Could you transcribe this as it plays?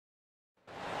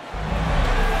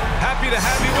to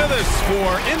have you with us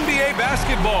for NBA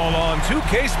basketball on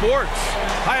 2K Sports.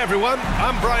 Hi, everyone.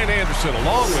 I'm Brian Anderson,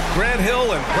 along with Grant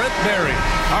Hill and Brent Berry,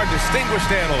 our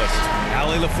distinguished analyst.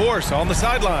 Allie LaForce on the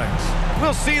sidelines.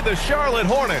 We'll see the Charlotte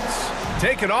Hornets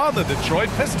taking on the Detroit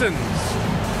Pistons.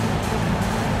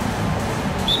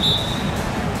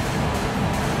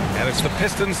 And it's the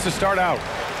Pistons to start out.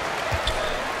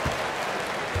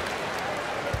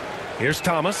 Here's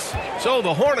Thomas. So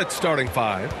the Hornets starting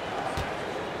five.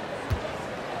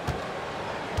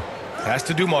 Pass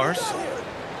to Dumars.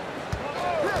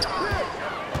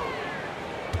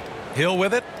 Hill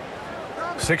with it.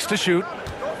 6 to shoot.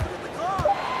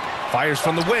 Fires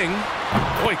from the wing.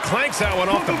 Boy, clanks that one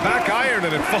off the back iron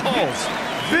and it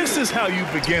falls. This is how you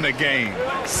begin a game.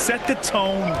 Set the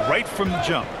tone right from the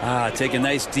jump. Take a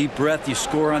nice deep breath. You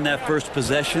score on that first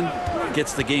possession.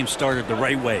 Gets the game started the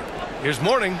right way. Here's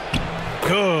Mourning.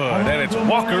 Good. And it's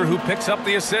Walker who picks up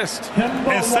the assist.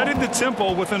 And setting the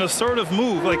tempo with an assertive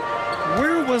move. Like,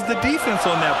 where was the defense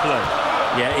on that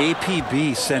play? Yeah,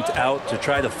 APB sent out to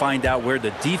try to find out where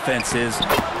the defense is.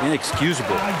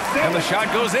 Inexcusable. And the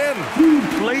shot goes in.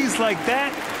 Plays like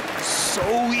that,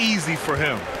 so easy for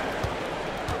him.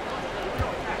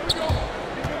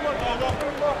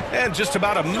 And just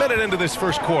about a minute into this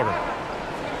first quarter.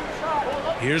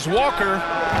 Here's Walker.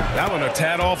 That one a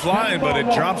tad offline, but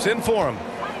it drops in for him.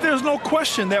 There's no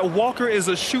question that Walker is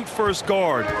a shoot-first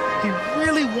guard. He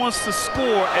really wants to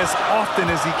score as often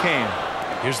as he can.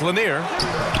 Here's Lanier.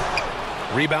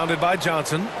 Rebounded by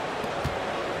Johnson.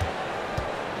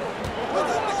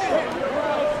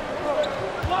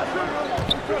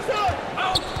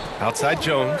 Outside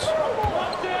Jones.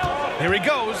 Here he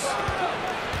goes.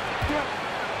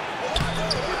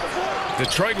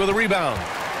 Detroit with a rebound.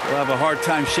 We'll have a hard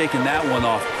time shaking that one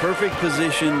off. Perfect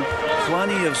position,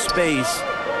 plenty of space.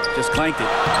 Just clanked it.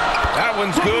 That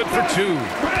one's good for 2.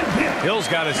 Hill's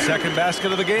got his second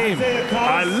basket of the game.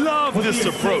 I love this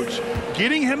approach.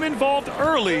 Getting him involved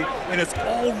early, and it's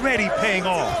already paying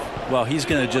off. Well, he's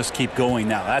going to just keep going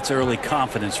now. That's early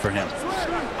confidence for him.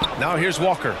 Now here's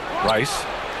Walker. Rice.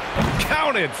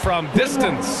 Counted from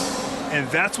distance. And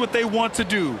that's what they want to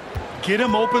do. Get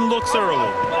him open looks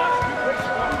early.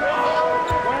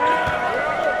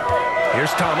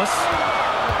 Here's Thomas.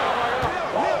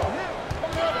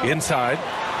 Inside.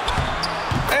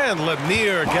 And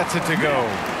Lanier gets it to go.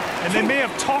 And they may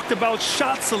have talked about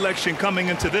shot selection coming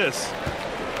into this.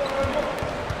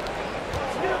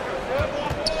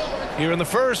 Here in the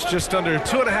first, just under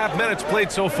 2.5 minutes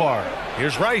played so far.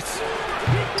 Here's Rice.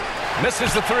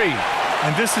 Misses the 3.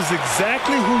 And this is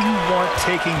exactly who you want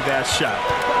taking that shot.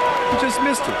 He just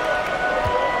missed it.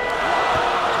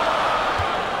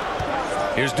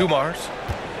 Here's Dumars.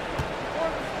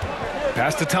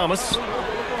 Pass to Thomas.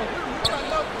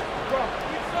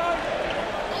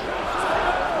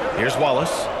 Here's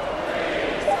Wallace.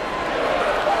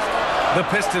 The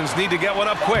Pistons need to get one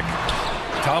up quick.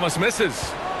 Thomas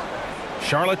misses.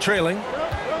 Charlotte trailing.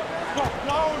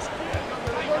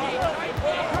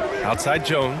 Outside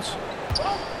Jones.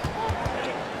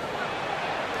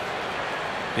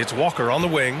 It's Walker on the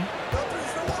wing.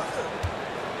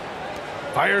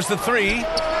 Fires the 3.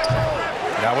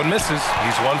 That one misses.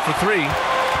 He's 1 for 3.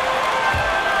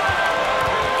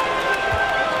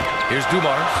 Here's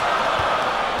Dumars.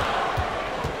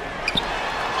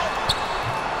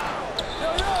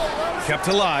 Kept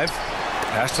alive.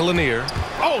 Pass to Lanier.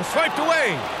 Oh, swiped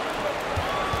away.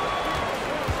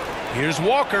 Here's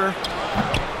Walker.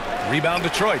 Rebound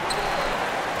Detroit.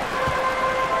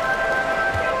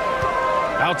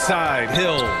 Outside,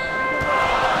 Hill.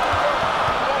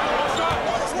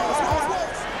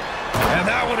 And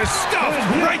that one is stuffed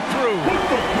right through.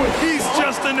 He's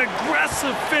just an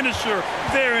aggressive finisher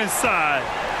there inside.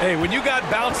 Hey, when you got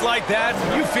bounce like that,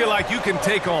 you feel like you can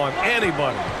take on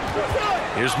anybody.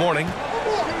 Here's Mourning.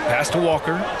 Pass to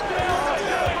Walker.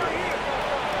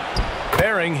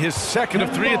 Bearing his second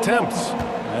of 3 attempts.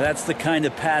 Now that's the kind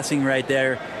of passing right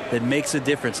there that makes a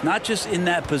difference, not just in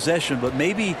that possession, but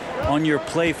maybe on your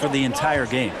play for the entire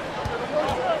game.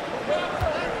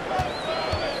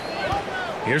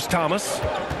 Here's Thomas.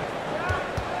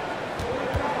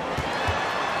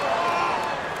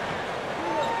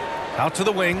 Out to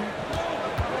the wing.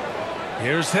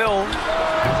 Here's Hill.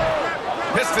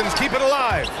 Pistons keep it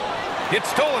alive. It's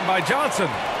stolen by Johnson.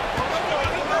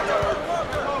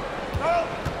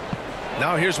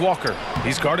 Now here's Walker.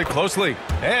 He's guarded closely.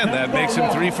 And that makes him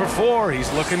 3 for 4.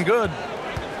 He's looking good.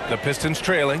 The Pistons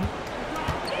trailing.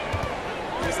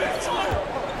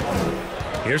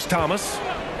 Here's Thomas.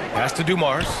 Pass to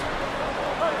Dumars.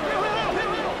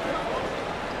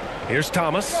 Here's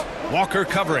Thomas. Walker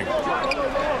covering.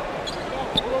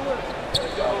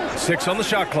 6 on the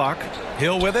shot clock.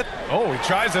 Hill with it. Oh, he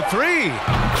tries a 3.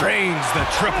 Drains the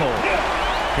triple.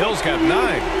 Hill's got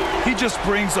 9. He just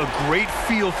brings a great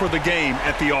feel for the game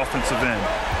at the offensive end.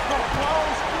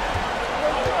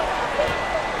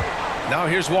 Now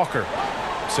here's Walker.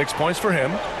 6 points for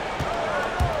him.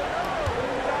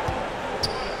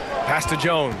 Pass to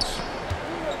Jones.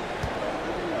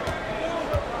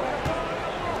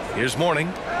 Here's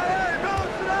Mourning.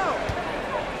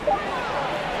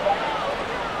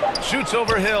 Shoots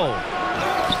over Hill.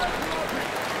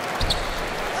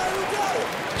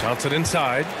 Johnson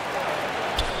inside.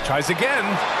 Tries again.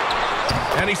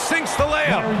 And he sinks the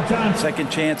layup.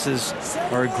 Second chances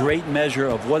are a great measure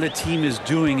of what a team is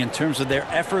doing in terms of their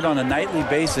effort on a nightly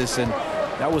basis, and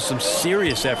that was some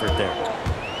serious effort there.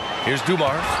 Here's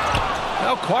Dumars.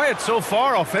 Now quiet so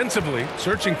far offensively,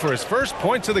 searching for his first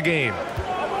points of the game.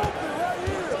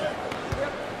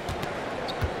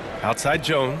 Outside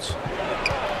Jones.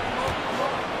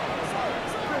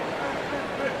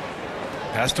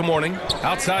 Pass to Mourning.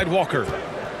 Outside Walker.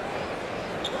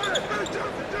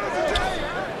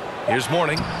 Here's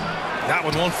Mourning. That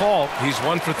one won't fall. He's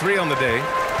 1 for 3 on the day.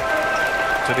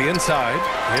 To the inside.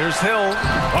 Here's Hill.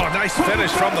 Oh, nice finish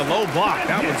from the low block.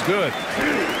 That one's good.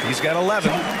 He's got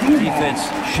 11. Defense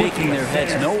shaking their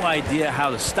heads. No idea how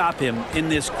to stop him in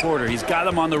this quarter. He's got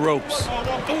him on the ropes.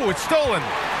 Oh, it's stolen.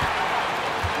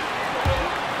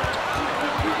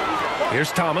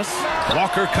 Here's Thomas.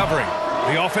 Walker covering.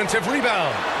 The offensive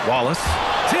rebound. Wallace.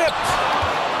 Tipped.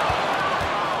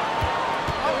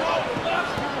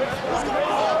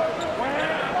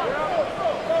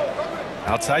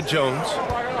 Outside Jones.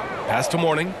 Pass to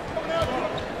Mourning.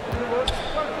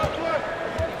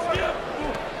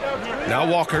 Now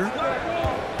Walker.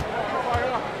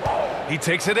 He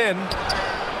takes it in.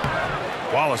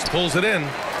 Wallace pulls it in.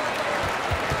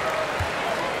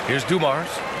 Here's Dumars.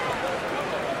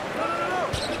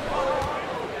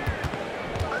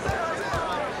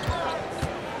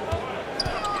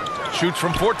 Shoots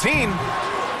from 14.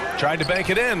 Tried to bank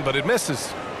it in, but it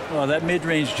misses. Well, that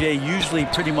mid-range, Jay, usually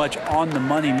pretty much on the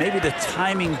money. Maybe the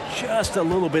timing just a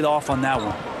little bit off on that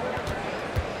one.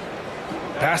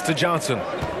 Pass to Johnson.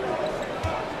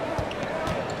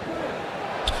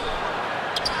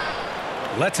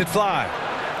 Lets it fly.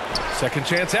 Second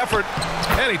chance effort.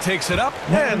 And he takes it up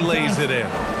and lays it in.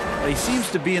 He seems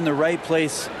to be in the right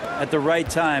place at the right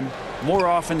time more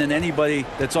often than anybody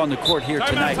that's on the court here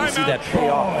tonight. We see that pay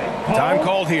off. Time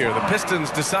called here. The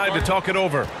Pistons decide to talk it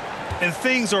over. And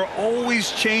things are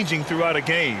always changing throughout a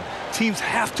game. Teams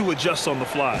have to adjust on the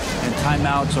fly. And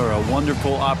timeouts are a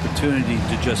wonderful opportunity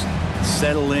to just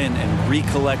settle in and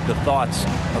recollect the thoughts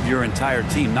of your entire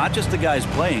team. Not just the guys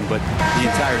playing, but the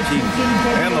entire team.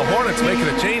 And the Hornets making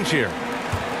a change here.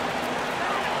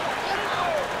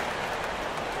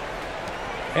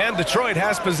 And Detroit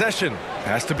has possession.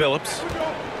 Pass to Billups.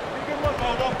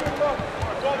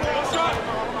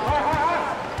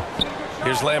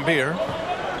 Here's Lambier.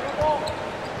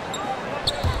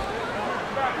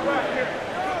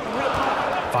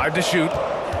 Five to shoot.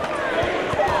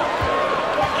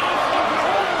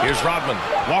 Here's Rodman.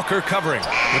 Walker covering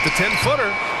with the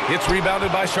 10-footer. It's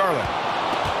rebounded by Charlotte.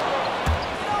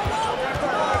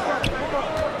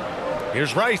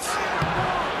 Here's Rice.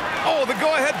 Oh, the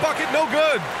go-ahead bucket, no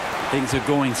good. Things are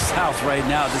going south right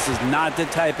now. This is not the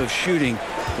type of shooting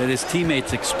that his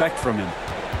teammates expect from him.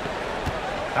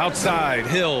 Outside,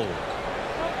 Hill.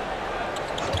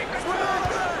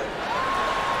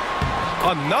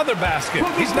 Another basket.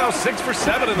 He's now 6 for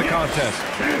 7 in the contest.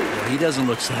 He doesn't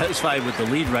look satisfied with the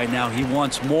lead right now. He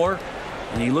wants more,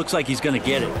 and he looks like he's going to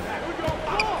get it.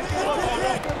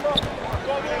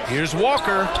 Here's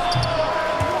Walker.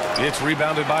 It's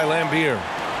rebounded by Lambier.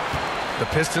 The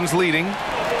Pistons leading.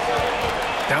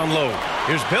 Down low.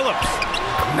 Here's Billups.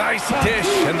 Nice dish,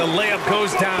 and the layup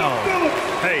goes down.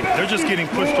 Hey, they're just getting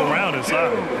pushed around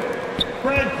inside.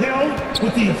 Fred Hill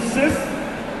with the assist.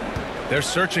 They're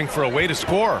searching for a way to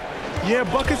score. Yeah,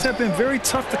 buckets have been very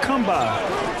tough to come by.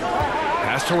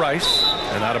 Pass to Rice,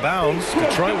 and out of bounds.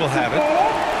 Detroit will have it.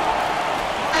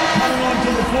 Coming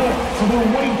onto the floor for the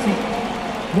away team.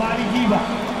 Vlade Divac,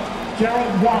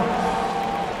 Gerald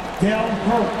Wallace, Dale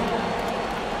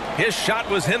Burke. His shot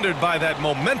was hindered by that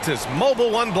momentous mobile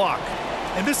one block.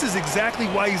 And this is exactly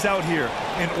why he's out here,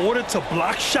 in order to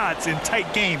block shots in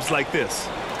tight games like this.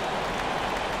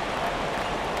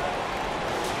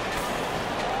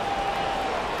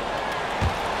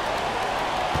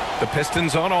 The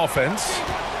Pistons on offense.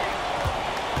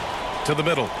 To the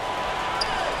middle.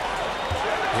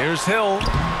 Here's Hill.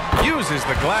 Uses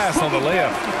the glass on the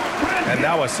layup. And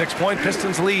now a 6-point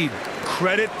Pistons lead.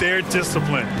 Credit their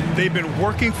discipline. They've been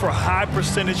working for high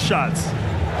percentage shots.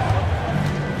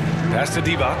 Pass to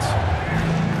Divac.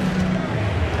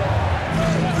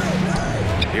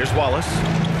 Here's Wallace.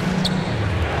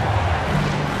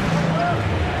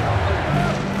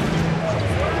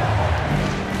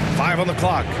 Five on the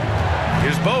clock.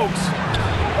 Here's Bogues.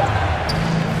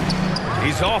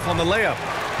 He's off on the layup.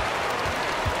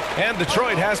 And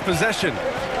Detroit has possession.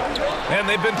 And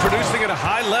they've been producing at a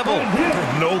high level.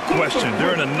 No question.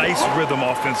 They're in a nice rhythm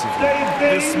offensively.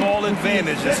 This small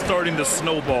advantage is starting to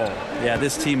snowball. Yeah,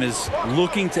 this team is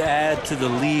looking to add to the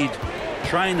lead,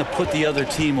 trying to put the other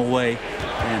team away,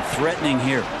 and threatening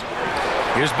here.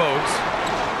 Here's Bogues.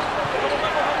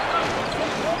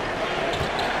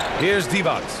 Here's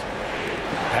Divac.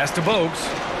 Pass to Bogues.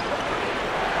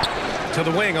 To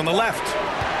the wing on the left.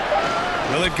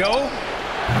 Will it go?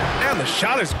 And the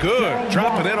shot is good.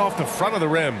 Dropping it off the front of the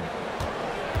rim.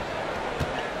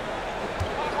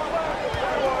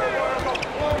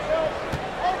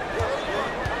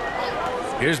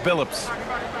 Here's Billups.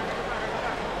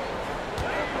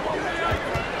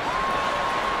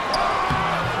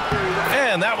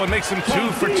 And that one makes him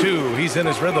 2 for 2. He's in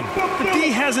his rhythm. The D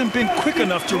hasn't been quick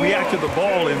enough to react to the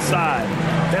ball inside.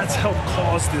 That's helped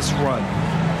cause this run.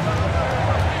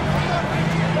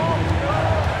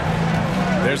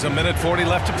 There's 1:40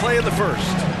 left to play in the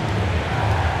first.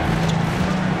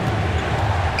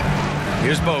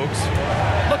 Here's Bogues.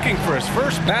 Looking for his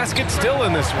first basket, still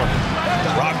in this one.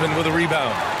 Rodman with a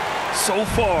rebound. So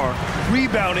far,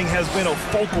 rebounding has been a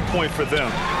focal point for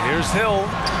them. Here's Hill.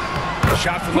 The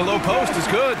shot from the low post is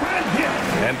good.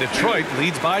 And Detroit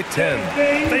leads by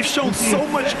 10. They've shown so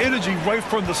much energy right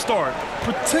from the start,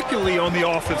 particularly on the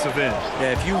offensive end.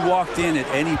 Yeah, if you walked in at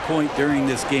any point during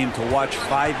this game to watch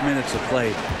 5 minutes of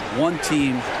play, one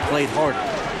team played harder.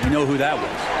 You know who that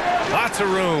was. Lots of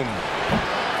room.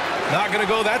 Not going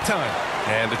to go that time.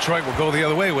 And Detroit will go the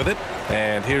other way with it.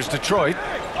 And here's Detroit.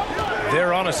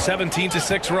 They're on a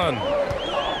 17-6 run.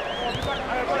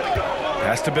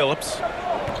 Pass to Billups.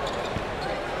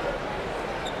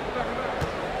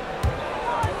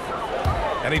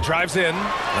 And he drives in.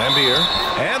 Lambier.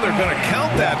 And they're going to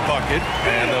count that bucket.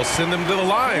 And they'll send him to the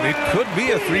line. It could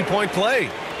be a three-point play.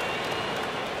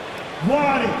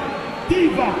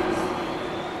 Divac.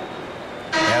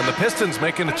 And the Pistons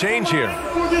making a change here.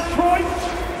 For Detroit,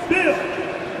 Bill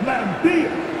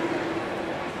Lambier.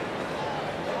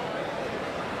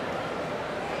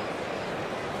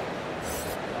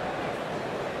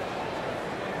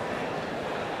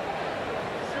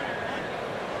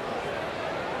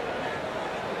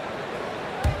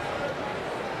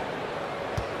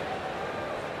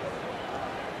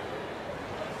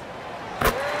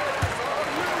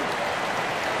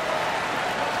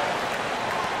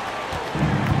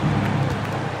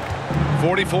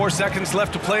 .44 seconds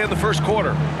left to play in the first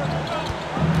quarter.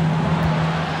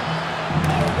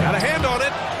 Got a hand on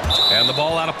it. And the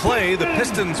ball out of play. The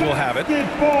Pistons will have it.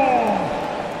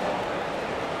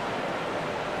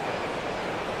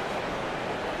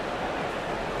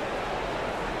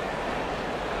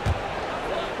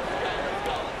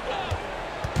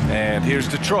 And here's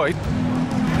Detroit.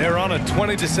 They're on a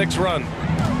 20-6 run.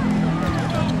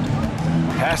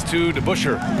 Pass to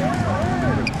DeBusschere.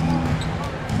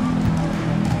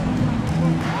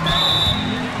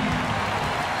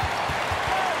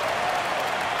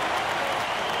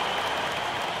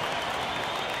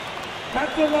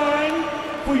 At the line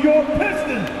for your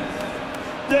Pistons,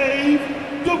 Dave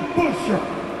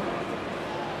DeBusschere.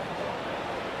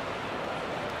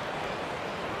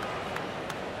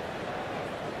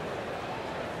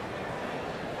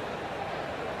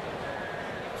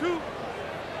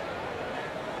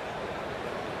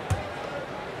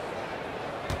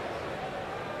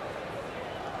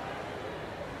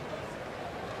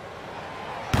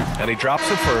 And he drops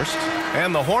it first.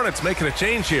 And the Hornets making a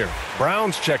change here.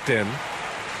 Brown's checked in.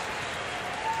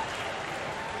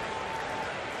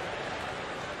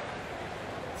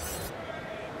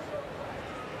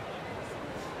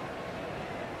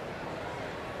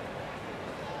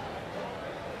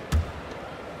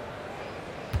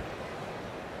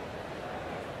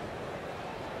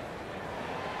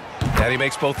 And he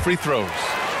makes both free throws.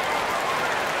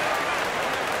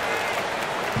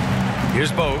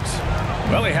 Here's Bogues.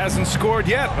 Well, he hasn't scored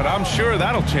yet, but I'm sure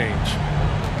that'll change.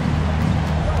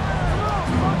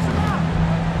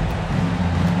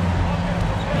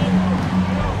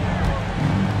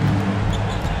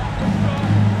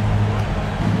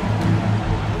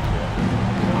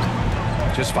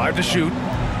 Just 5 to shoot.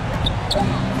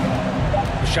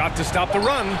 The shot to stop the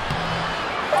run.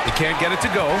 He can't get it to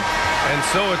go. And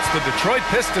so it's the Detroit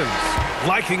Pistons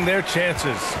liking their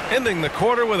chances, ending the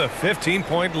quarter with a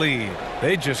 15-point lead.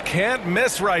 They just can't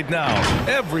miss right now.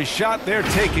 Every shot they're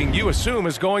taking, you assume,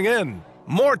 is going in.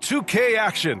 More 2K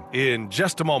action in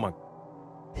just a moment.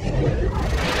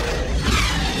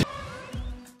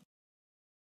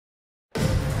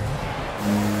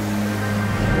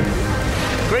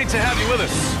 Great to have you with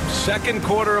us. Second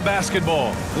quarter of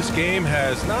basketball. This game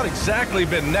has not exactly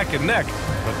been neck and neck,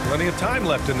 but plenty of time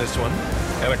left in this one.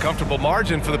 And a comfortable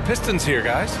margin for the Pistons here,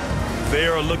 guys. They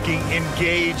are looking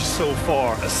engaged so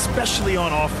far, especially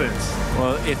on offense.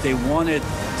 Well, if they wanted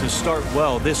to start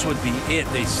well, this would be it.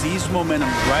 They seized momentum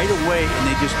right away, and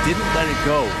they just didn't let it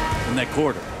go in that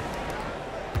quarter.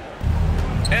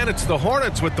 And it's the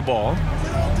Hornets with the ball,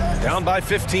 down by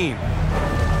 15.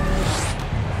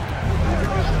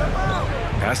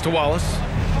 Pass to Wallace.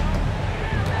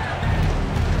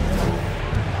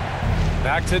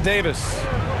 Back to Davis.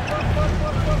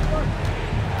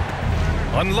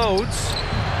 Unloads.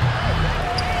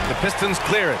 The Pistons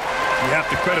clear it. You have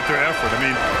to credit their effort. I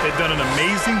mean, they've done an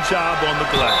amazing job on the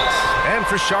glass. And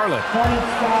for Charlotte.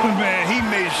 Man, he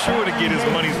made sure to get his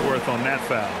money's worth on that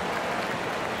foul.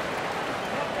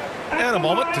 And a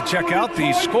moment to check out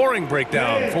the scoring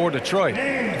breakdown for Detroit.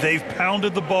 They've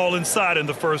pounded the ball inside in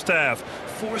the first half,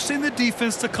 forcing the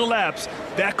defense to collapse.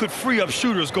 That could free up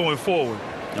shooters going forward.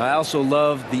 I also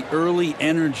love the early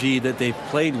energy that they've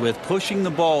played with, pushing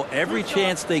the ball every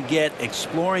chance they get,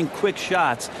 exploring quick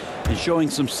shots, and showing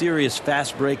some serious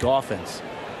fast break offense.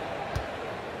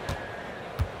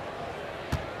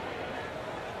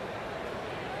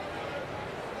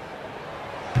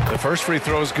 The first free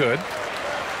throw is good.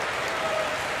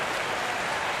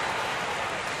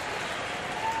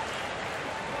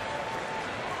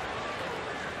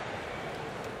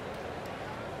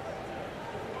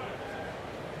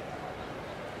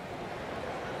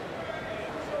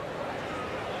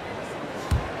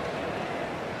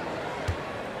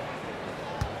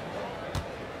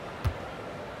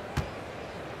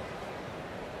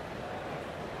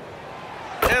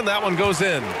 And that one goes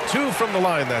in. 2 from the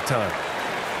line that time.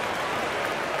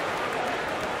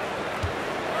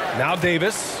 Now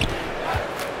Davis.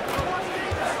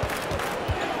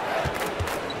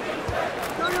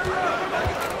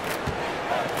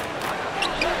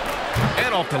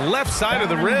 And off the left side of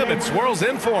the rim, it swirls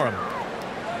in for him.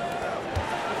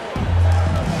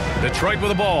 Detroit with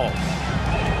the ball.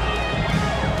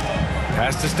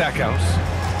 Pass to Stackhouse.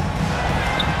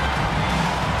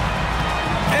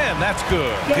 And that's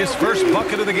good. His first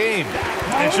bucket of the game.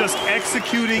 And just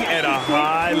executing at a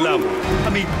high level. I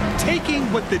mean,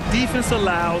 taking what the defense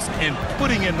allows and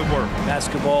putting in the work.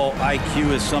 Basketball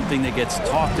IQ is something that gets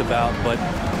talked about, but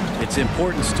its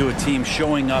importance to a team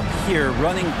showing up here,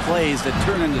 running plays that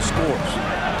turn into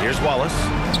scores. Here's Wallace.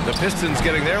 The Pistons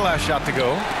getting their last shot to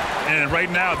go. And right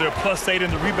now, they're +8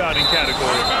 in the rebounding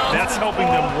category. That's helping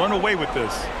them run away with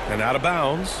this. And out of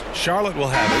bounds, Charlotte will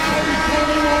have it.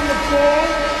 Returning on the floor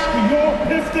for your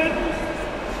Pistons.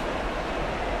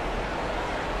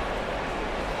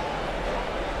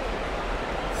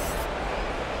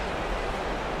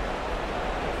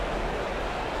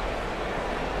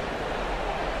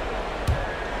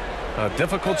 A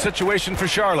difficult situation for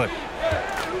Charlotte.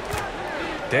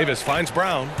 Davis finds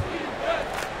Brown.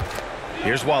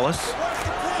 Here's Wallace.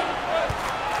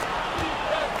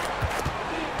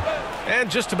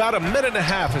 And just about a minute and a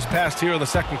half has passed here in the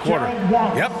second quarter.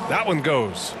 Yep, that one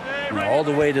goes. All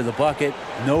the way to the bucket,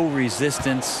 no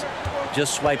resistance,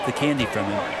 just swipe the candy from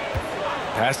him.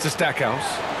 Pass to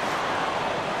Stackhouse.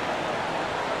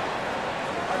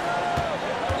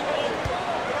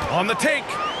 On the take,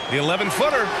 the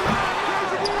 11-footer.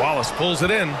 Wallace pulls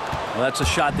it in. Well, that's a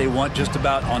shot they want just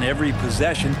about on every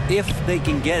possession if they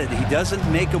can get it. He doesn't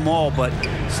make them all, but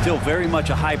still very much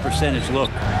a high percentage look.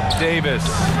 Davis.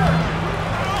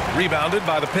 Rebounded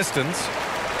by the Pistons.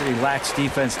 Pretty lax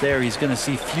defense there. He's going to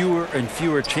see fewer and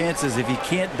fewer chances if he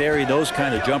can't bury those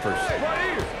kind of jumpers.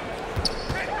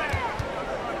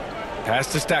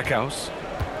 Pass to Stackhouse.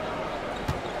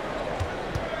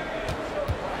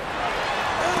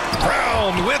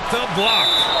 Brown with the block.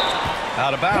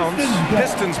 Out of bounds.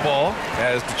 Pistons ball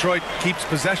as Detroit keeps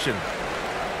possession.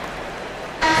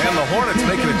 And the Hornets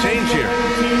making a change here.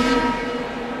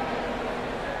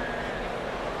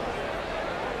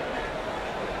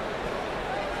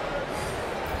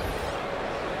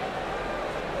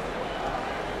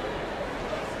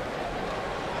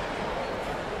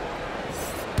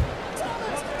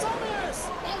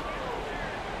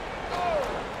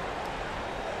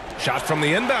 Shot from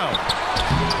the inbound.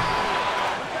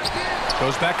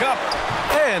 Goes back up.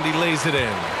 And he lays it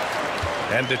in.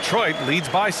 And Detroit leads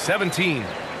by 17.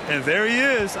 And there he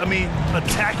is. I mean,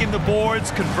 attacking the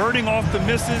boards, converting off the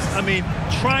misses. I mean,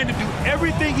 trying to do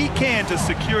everything he can to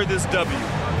secure this W.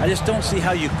 I just don't see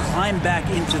how you climb back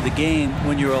into the game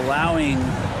when you're allowing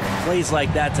plays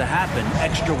like that to happen.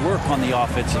 Extra work on the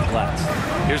offensive glass.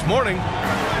 Here's Mourning.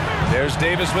 There's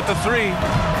Davis with the three.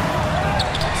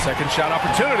 Second shot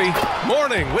opportunity.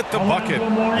 Mourning with the bucket.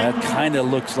 That kind of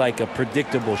looks like a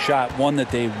predictable shot, one that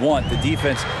they want. The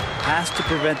defense has to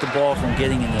prevent the ball from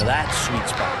getting into that sweet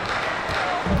spot.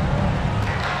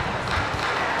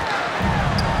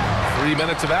 3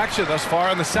 minutes of action thus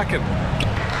far in the second.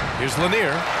 Here's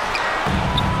Lanier.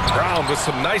 Brown with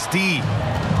some nice D.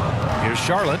 Here's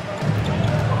Charlotte.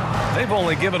 They've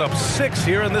only given up 6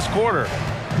 here in this quarter.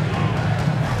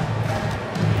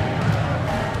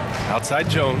 Outside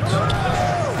Jones.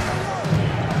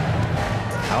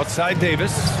 Outside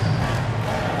Davis.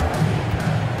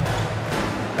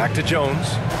 Back to Jones.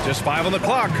 Just 5 on the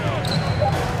clock.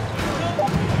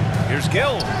 Here's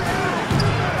Gill.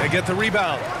 They get the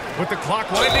rebound with the clock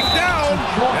winding down.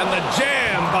 And the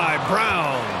jam by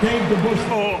Brown.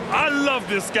 Oh, I love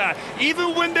this guy.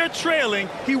 Even when they're trailing,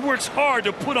 he works hard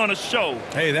to put on a show.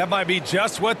 Hey, that might be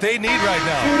just what they need right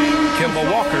now. Kemba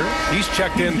Walker, he's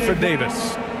checked in for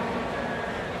Davis.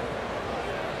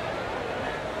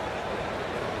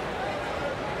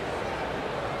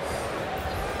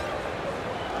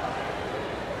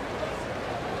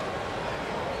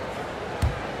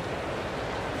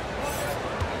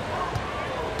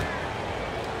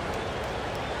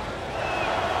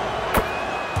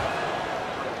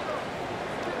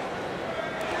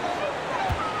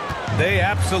 They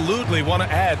absolutely want to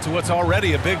add to what's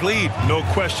already a big lead. No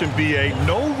question, B.A.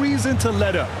 No reason to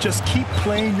let up. Just keep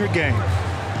playing your game.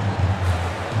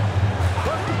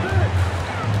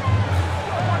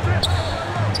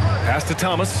 Pass to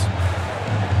Thomas.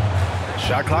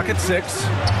 Shot clock at 6.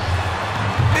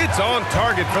 It's on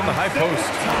target from the high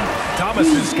post. Thomas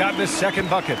has gotten his second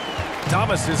bucket.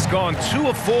 Thomas has gone 2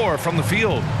 of 4 from the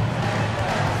field.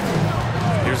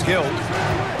 Here's Gill.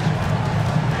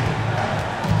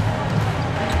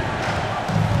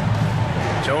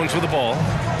 Jones with the ball.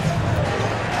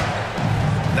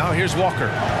 Now here's Walker.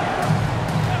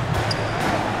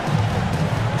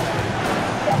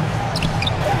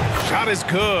 Shot is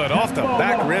good off the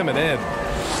back rim and in.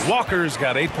 Walker's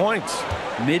got 8 points.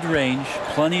 Mid-range,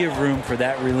 plenty of room for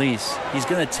that release. He's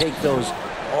going to take those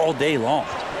all day long.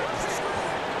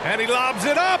 And he lobs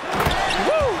it up.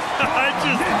 Woo! I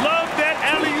just love that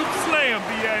alley-oop slam,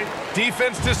 B.A.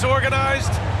 Defense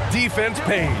disorganized. Defense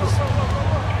pays.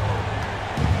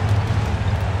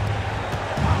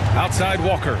 Outside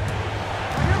Walker.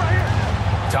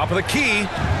 Top of the key.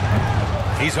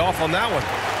 He's off on that one.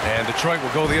 And Detroit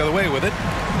will go the other way with it.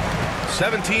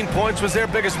 17 points was their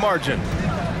biggest margin.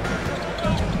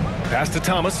 Pass to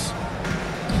Thomas.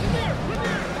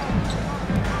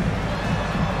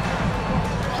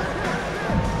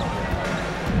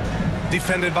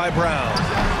 Defended by Brown.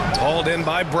 Hauled in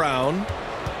by Brown.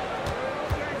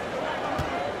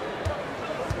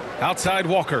 Outside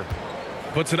Walker.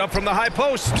 Puts it up from the high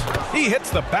post. He hits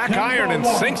the back iron and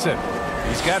sinks it.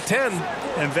 He's got 10.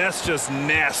 And that's just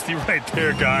nasty right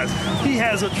there, guys. He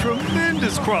has a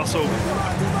tremendous crossover.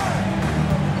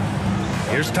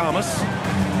 Here's Thomas.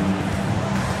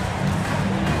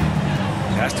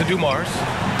 Pass to Dumars.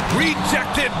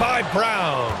 Rejected by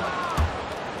Brown.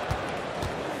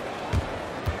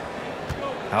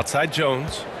 Outside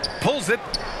Jones. Pulls it.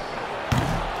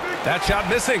 That shot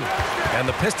missing. And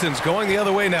the Pistons going the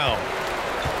other way now.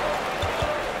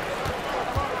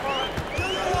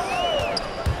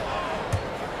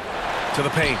 To the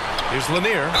paint. Here's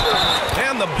Lanier.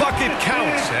 And the bucket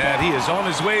counts. And he is on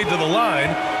his way to the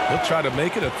line. He'll try to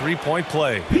make it a three-point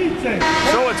play.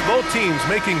 So it's both teams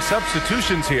making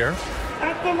substitutions here.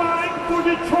 At the line for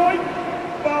Detroit,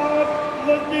 Bob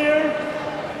Lanier.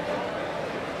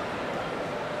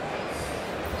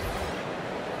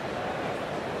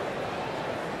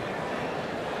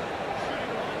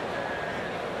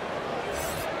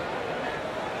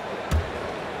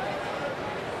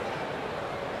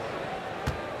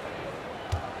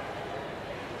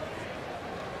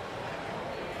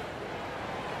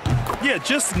 Yeah,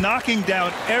 just knocking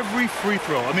down every free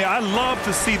throw. I mean, I love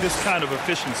to see this kind of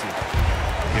efficiency.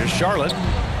 Here's Charlotte.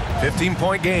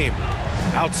 15-point game.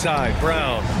 Outside,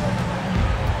 Brown.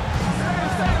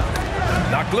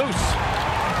 Knocked loose.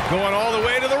 Going all the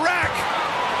way to the rack.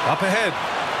 Up ahead.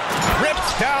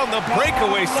 Rips down the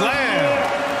breakaway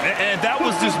slam. And that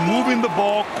was just moving the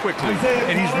ball quickly.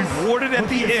 And he's rewarded at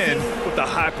the end with a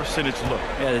high percentage look.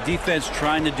 Yeah, the defense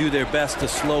trying to do their best to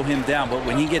slow him down, but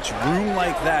when he gets room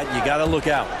like that, you got to look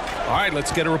out. All right,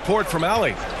 let's get a report from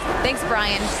Allie. Thanks,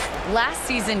 Brian. Last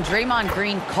season, Draymond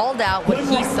Green called out what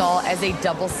he saw as a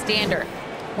double standard.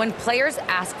 When players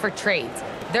ask for trades,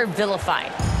 they're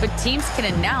vilified, but teams can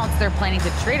announce they're planning to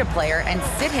trade a player and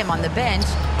sit him on the bench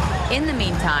in the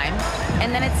meantime,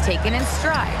 and then it's taken in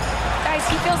stride. Guys,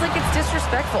 he feels like it's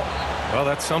disrespectful. Well,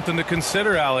 that's something to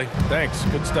consider, Allie. Thanks.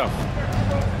 Good stuff.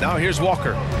 Now here's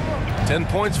Walker. 10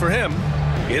 points for him.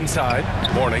 Inside.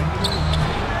 Morning.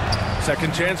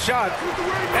 Second chance shot.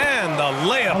 And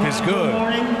the layup is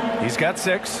good. He's got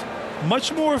 6.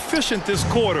 Much more efficient this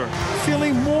quarter.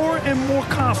 Feeling more and more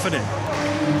confident.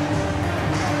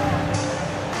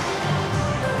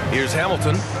 Here's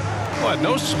Hamilton. Well,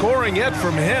 no scoring yet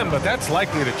from him, but that's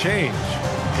likely to change.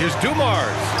 Here's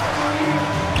Dumars.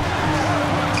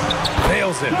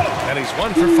 Nails it, and he's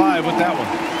 1 for 5 with that one.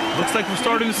 Looks like we're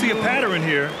starting to see a pattern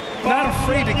here. Not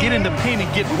afraid to get in the paint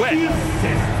and get wet.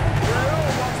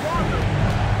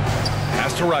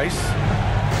 Pass to Rice.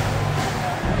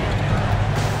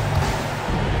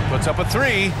 Puts up a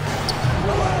 3.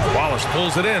 Wallace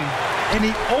pulls it in. And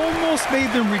he almost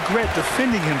made them regret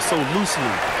defending him so loosely.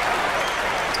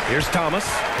 Here's Thomas.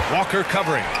 Walker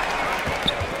covering.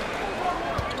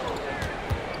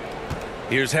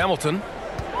 Here's Hamilton.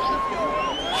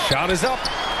 Shot is up.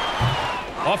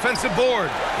 Offensive board.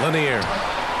 Lanier.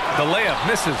 The layup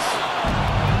misses.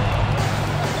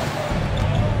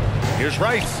 Here's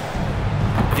Rice.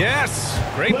 Yes.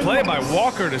 Great play by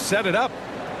Walker to set it up.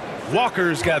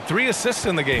 Walker's got 3 assists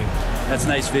in the game. That's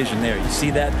nice vision there. You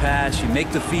see that pass, you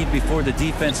make the feed before the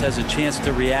defense has a chance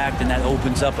to react, and that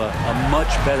opens up a much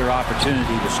better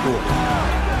opportunity to score.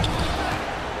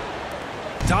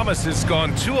 Thomas has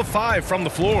gone 2 of 5 from the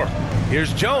floor.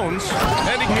 Here's Jones,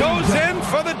 and he goes in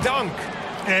for the dunk.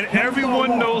 And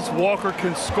everyone knows Walker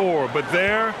can score, but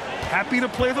they're happy to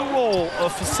play the role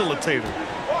of facilitator.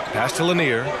 Pass to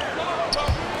Lanier.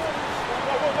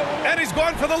 And he's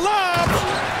going for the lob.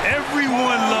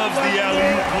 Everyone loves the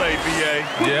alley-oop play, B.A.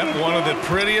 Yep, one of the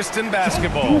prettiest in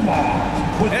basketball.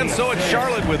 And so it's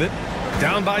Charlotte with it,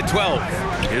 down by 12.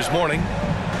 Here's Morning.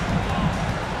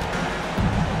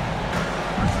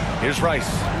 Here's Rice.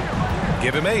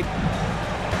 Give him 8.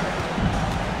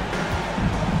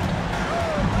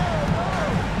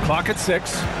 Clock at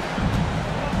 6.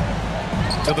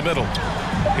 To the middle.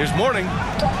 Here's Morning.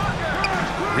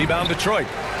 Rebound Detroit.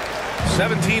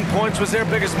 17 points was their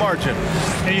biggest margin.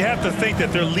 And you have to think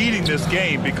that they're leading this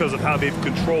game because of how they've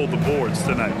controlled the boards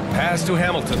tonight. Pass to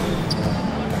Hamilton.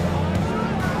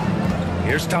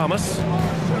 Here's Thomas.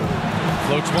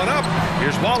 Floats one up.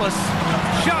 Here's Wallace.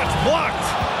 Shots blocked.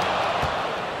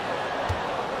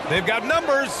 They've got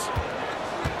numbers.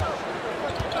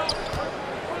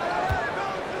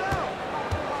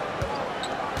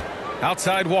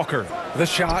 Outside Walker. The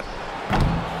shot.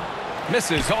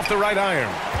 Misses off the right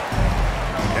iron.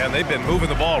 And they've been moving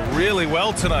the ball really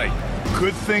well tonight.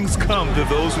 Good things come to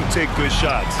those who take good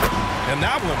shots. And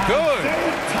that one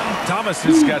good. Thomas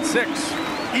has got 6.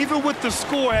 Even with the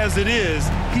score as it is,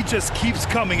 he just keeps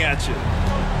coming at you.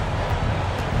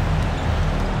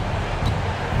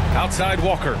 Outside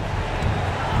Walker.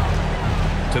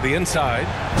 To the inside.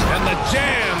 And the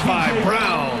jam by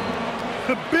Brown.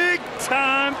 The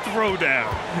big-time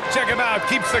throwdown. Check him out.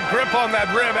 Keeps the grip on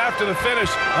that rim after the finish.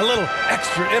 A little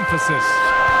extra emphasis.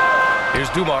 Here's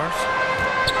Dumars.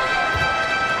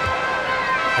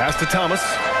 Pass to Thomas.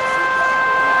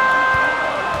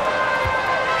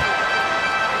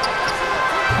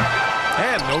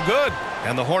 And no good.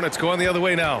 And the Hornets going the other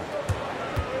way now.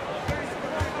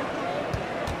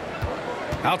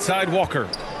 Outside Walker.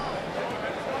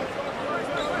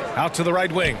 Out to the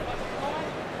right wing.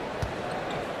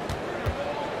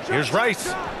 Here's Rice.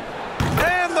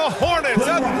 And the Hornets,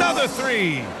 another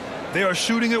 3. They are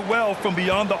shooting it well from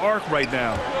beyond the arc right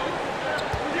now.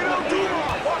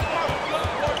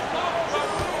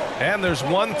 And there's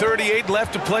 1:38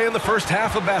 left to play in the first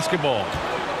half of basketball.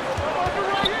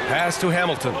 Pass to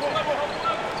Hamilton.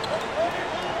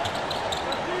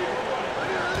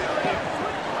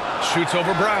 Shoots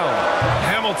over Brown.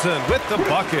 Hamilton with the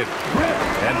bucket.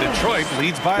 And Detroit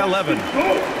leads by 11.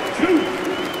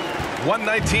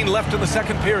 1:19 left in the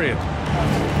second period.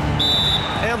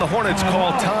 And the Hornets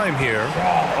call time here.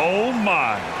 Oh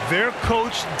my, their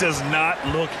coach does not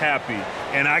look happy,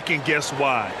 and I can guess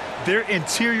why. Their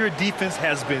interior defense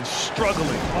has been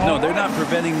struggling. No, they're not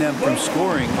preventing them from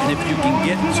scoring, and if you can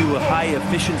get to a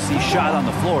high-efficiency shot on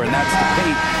the floor, and that's the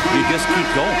paint, you just keep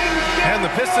going. And the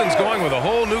Pistons going with a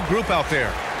whole new group out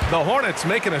there. The Hornets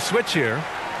making a switch here.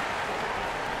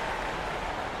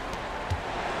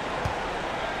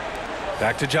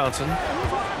 Back to Johnson.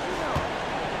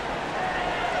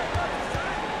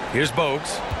 Here's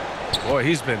Bogues. Boy,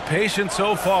 he's been patient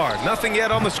so far. Nothing yet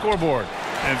on the scoreboard.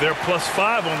 And they're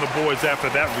 +5 on the boards after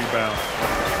that rebound.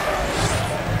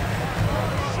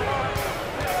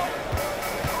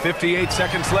 58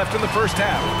 seconds left in the first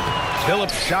half.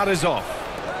 Phillips' shot is off.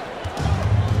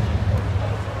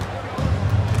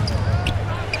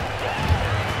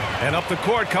 And up the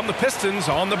court come the Pistons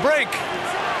on the break.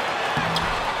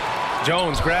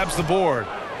 Jones grabs the board.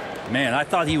 Man, I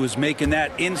thought he was making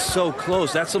that in so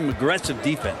close. That's some aggressive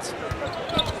defense.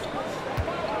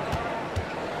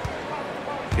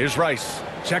 Here's Rice.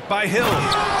 Check by Hill.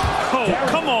 Oh,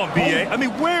 come on, B.A. I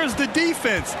mean, where's the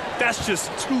defense? That's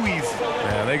just too easy.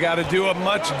 Yeah, they got to do a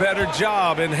much better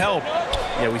job in help.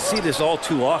 Yeah, we see this all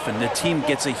too often. The team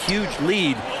gets a huge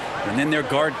lead, and then their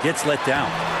guard gets let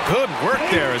down. Good work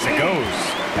there as it goes.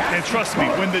 And trust me,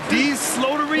 when the D's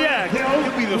slow to react,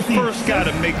 he'll be the first guy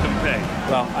to make them pay.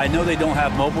 Well, I know they don't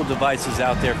have mobile devices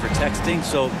out there for texting,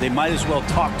 so they might as well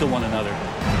talk to one another.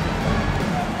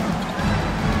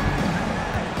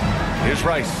 Here's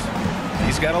Rice.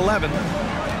 He's got 11.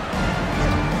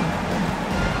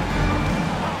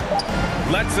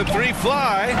 Lets the three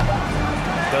fly.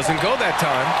 Doesn't go that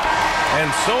time. And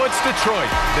so it's Detroit.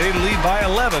 They lead by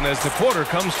 11 as the quarter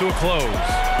comes to a close.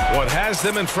 What has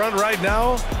them in front right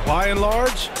now, by and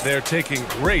large, they're taking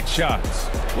great shots.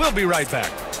 We'll be right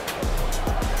back.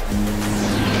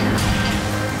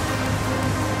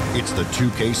 It's the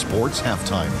 2K Sports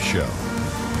Halftime Show.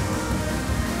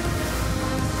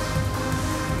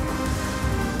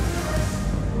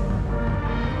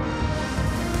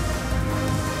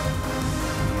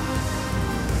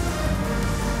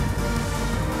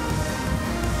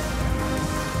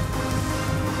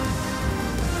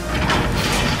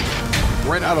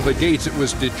 Right out of the gates, it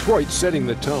was Detroit setting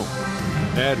the tone.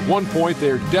 At one point,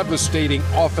 their devastating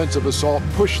offensive assault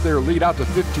pushed their lead out to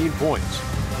 15 points.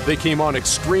 They came on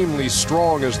extremely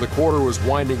strong as the quarter was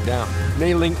winding down,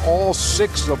 nailing all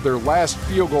 6 of their last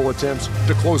field goal attempts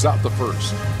to close out the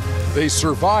first. They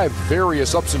survived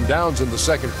various ups and downs in the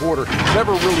second quarter,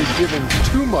 never really giving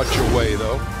too much away,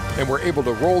 though, and were able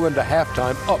to roll into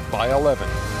halftime up by 11.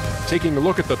 Taking a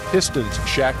look at the Pistons,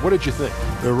 Shaq, what did you think?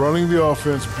 They're running the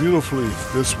offense beautifully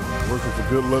this one, working for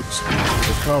good looks.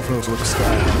 Their confidence looks sky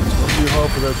high. It's going to be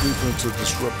hard for that defense to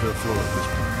disrupt their flow at this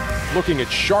point. Looking at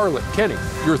Charlotte, Kenny,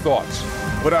 your thoughts?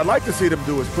 What I'd like to see them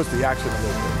do is push the action a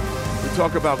little bit. We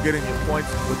talk about getting your points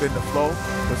within the flow,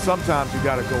 but sometimes you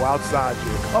got to go outside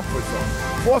your comfort zone.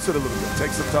 Force it a little bit.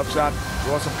 Take some tough shots,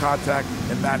 draw some contact,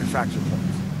 and manufacture points.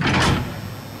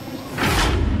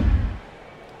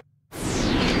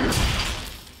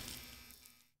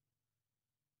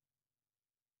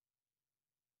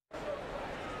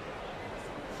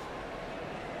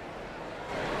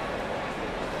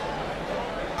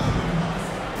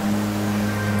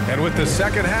 And with the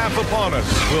second half upon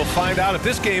us, we'll find out if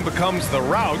this game becomes the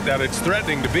rout that it's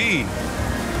threatening to be.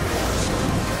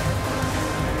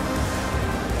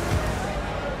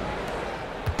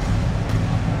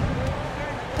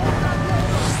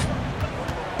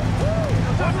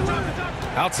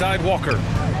 Outside Walker.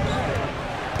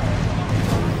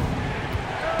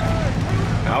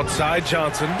 Outside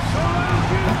Johnson.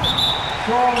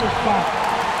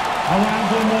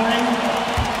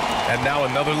 And now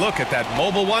another look at that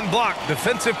mobile one block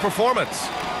defensive performance.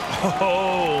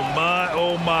 Oh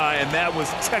my, and that was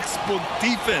textbook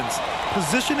defense,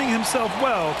 positioning himself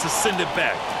well to send it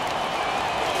back.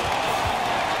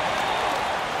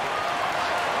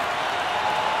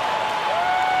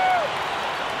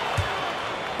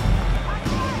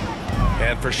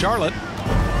 And for Charlotte.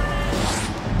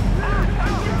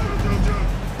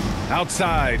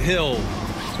 Outside Hill.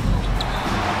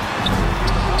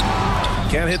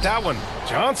 Can't hit that one.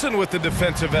 Johnson with the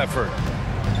defensive effort.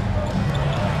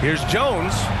 Here's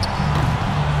Jones.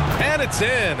 And it's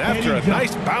in after a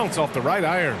nice bounce off the right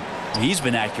iron. He's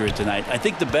been accurate tonight. I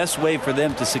think the best way for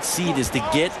them to succeed is to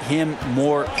get him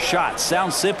more shots.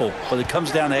 Sounds simple, but it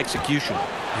comes down to execution.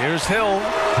 Here's Hill.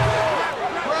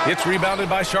 It's rebounded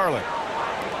by Charlotte.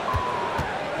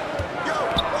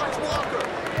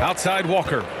 Outside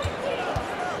Walker.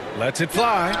 Lets it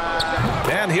fly.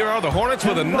 And here are the Hornets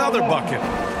with another bucket.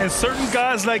 And certain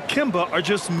guys like Kemba are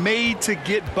just made to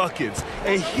get buckets.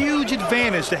 A huge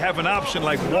advantage to have an option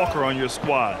like Walker on your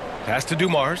squad. Pass to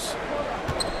Dumars.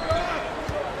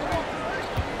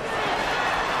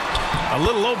 A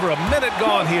little over a minute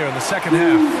gone here in the second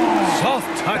half.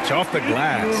 Soft touch off the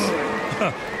glass.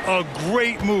 A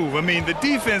great move. I mean, the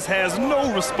defense has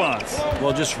no response.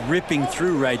 Well, just ripping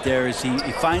through right there as he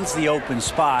finds the open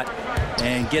spot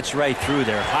and gets right through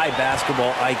there. High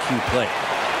basketball IQ play.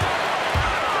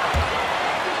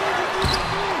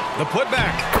 The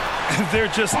putback. They're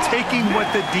just taking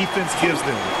what the defense gives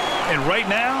them. And right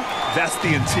now, that's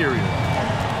the interior.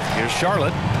 Here's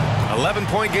Charlotte.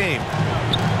 11-point game.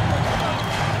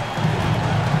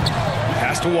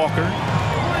 Pass to Walker.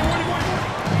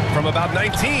 From about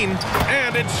 19,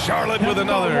 and it's Charlotte with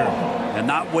another. And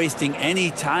not wasting any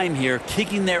time here,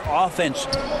 kicking their offense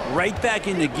right back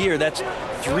into gear. That's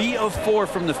 3 of 4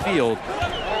 from the field.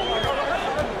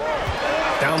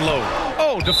 Down low.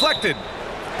 Oh, deflected.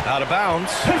 Out of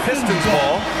bounds. Pistons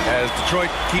ball as Detroit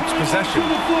keeps possession.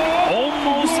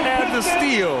 Almost had the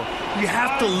steal. You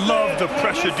have to love the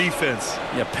pressure defense.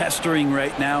 Yeah, pestering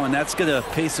right now, and that's going to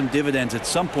pay some dividends. At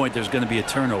some point, there's going to be a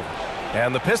turnover.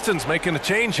 And the Pistons making a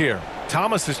change here.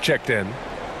 Thomas is checked in.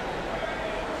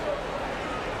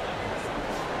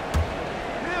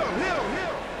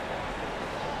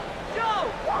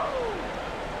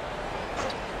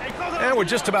 And we're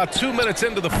just about 2 minutes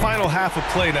into the final half of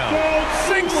play now.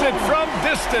 Sinks it from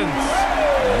distance.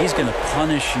 He's going to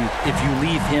punish you if you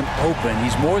leave him open.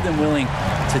 He's more than willing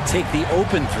to take the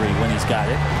open three when he's got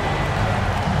it.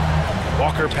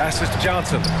 Walker passes to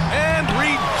Johnson. And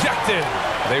rejected.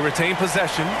 They retain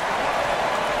possession.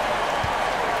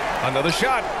 Another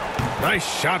shot.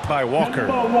 Nice shot by Walker.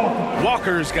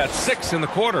 Walker's got 6 in the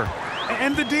quarter.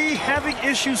 And the D having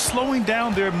issues slowing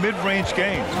down their mid-range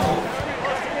game.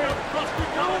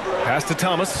 Pass to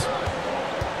Thomas.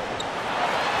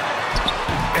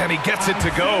 And he gets it to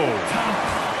go.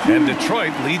 And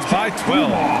Detroit leads by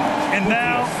 12. And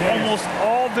now almost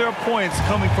all their points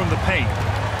coming from the paint.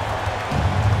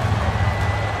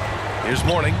 Here's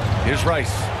Mourning. Here's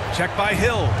Rice. Check by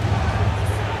Hill.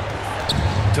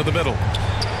 To the middle.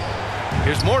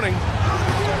 Here's Mourning.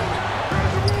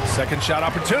 Second shot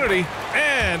opportunity.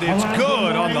 And it's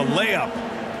good on the layup.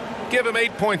 Give him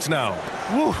 8 points now.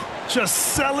 Woo. Just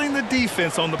selling the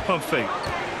defense on the pump fake.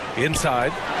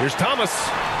 Inside. Here's Thomas.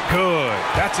 Good.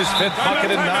 That's his 5th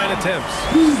bucket in 9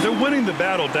 attempts. They're winning the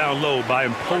battle down low by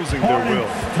imposing their will.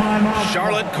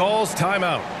 Charlotte calls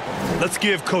timeout. Let's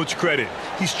give Coach credit.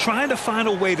 He's trying to find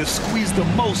a way to squeeze the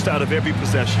most out of every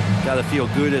possession. Got to feel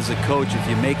good as a coach if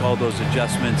you make all those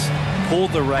adjustments, pull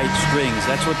the right strings.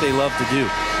 That's what they love to do.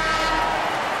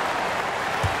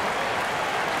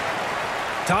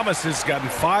 Thomas has gotten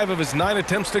 5 of his 9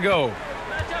 attempts to go.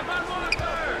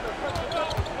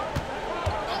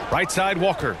 Right side,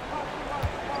 Walker.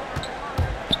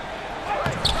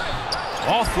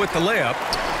 Off with the layup.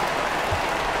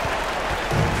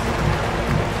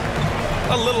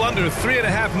 A little under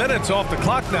 3.5 minutes off the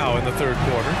clock now in the 3rd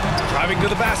quarter. Driving to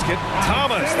the basket.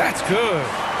 Thomas, that's good.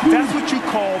 That's what you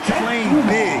call playing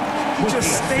big. He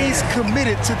just stays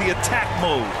committed to the attack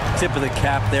mode. Tip of the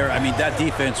cap there. I mean, that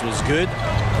defense was good.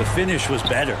 The finish was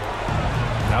better.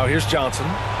 Now here's Johnson.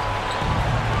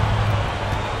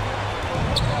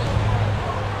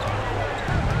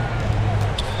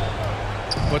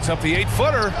 Puts up the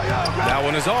 8-footer. That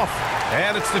one is off.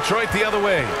 And it's Detroit the other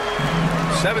way.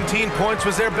 17 points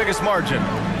was their biggest margin.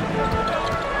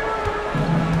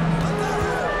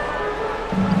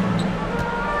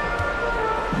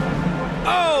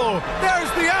 Oh,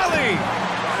 there's the alley.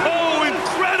 Oh,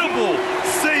 incredible.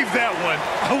 Save that one.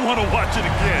 I want to watch it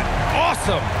again.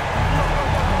 Awesome.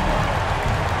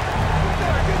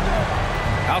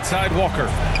 Outside Walker.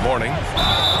 Mourning.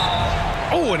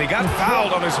 Oh, and he got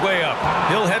fouled on his way up.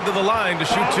 He'll head to the line to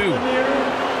shoot 2.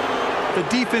 The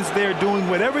defense there doing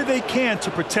whatever they can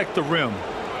to protect the rim.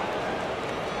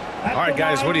 All right,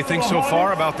 guys, what do you think so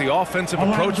far about the offensive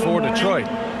approach for Detroit?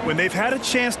 When they've had a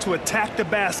chance to attack the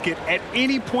basket at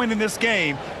any point in this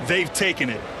game, they've taken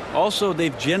it. Also,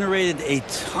 they've generated a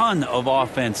ton of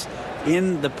offense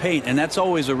in the paint, and that's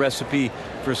always a recipe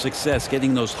for success,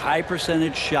 getting those high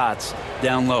percentage shots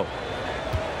down low.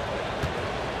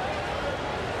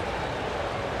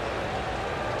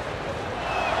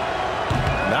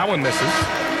 That one misses.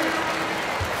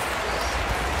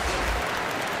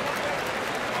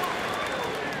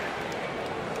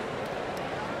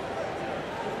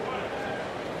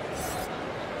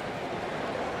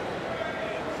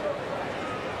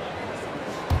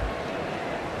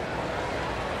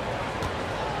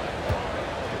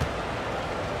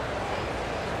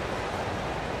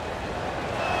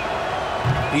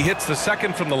 He hits the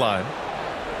second from the line.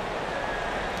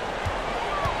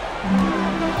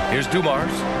 Here's Dumars.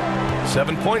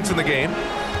 7 points in the game.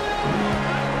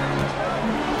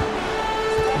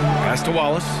 Pass to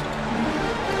Wallace.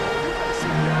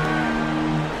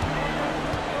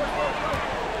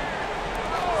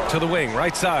 To the wing,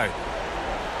 right side.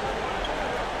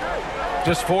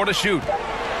 Just 4 to shoot.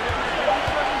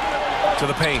 To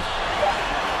the paint.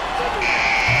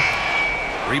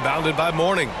 Rebounded by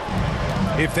Mourning.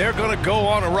 If they're going to go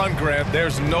on a run, Grant,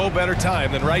 there's no better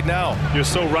time than right now. You're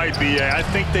so right, B.A. I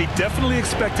think they definitely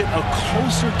expected a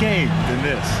closer game than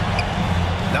this.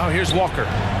 Now here's Walker.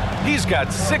 He's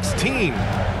got 16.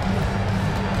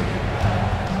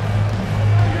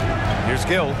 Here's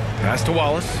Gill. Pass to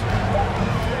Wallace.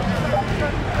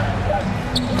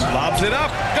 Lobs it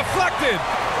up. Deflected.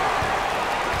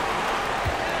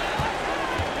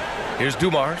 Here's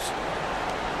Dumars.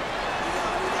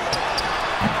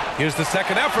 Here's the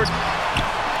second effort.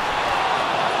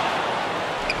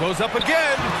 Goes up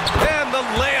again. And the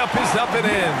layup is up and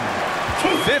in.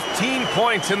 15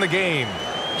 points in the game.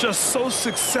 Just so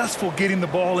successful getting the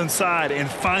ball inside and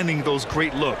finding those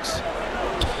great looks.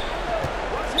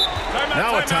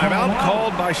 Now a timeout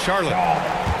called by Charlotte.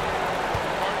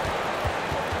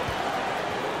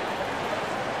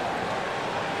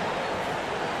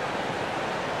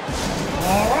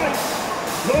 All right,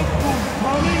 look who's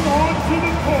coming onto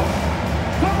the court.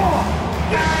 Come on,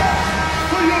 get back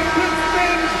to your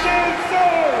Pistons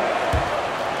dancer.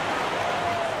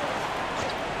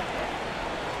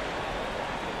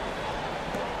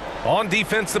 On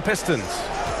defense, the Pistons.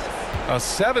 A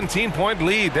 17-point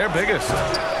lead, their biggest.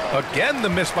 Again, the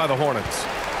miss by the Hornets.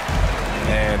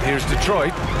 And here's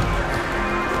Detroit.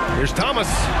 Here's Thomas.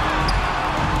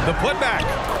 The putback.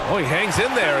 Oh, he hangs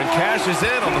in there and cashes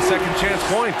in on the second chance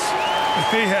points.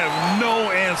 They have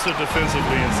no answer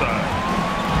defensively inside.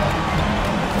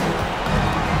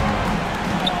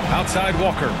 Outside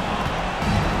Walker.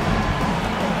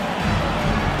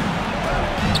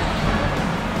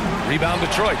 Rebound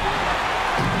Detroit.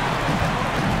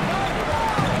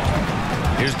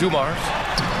 Here's Dumars.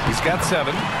 He's got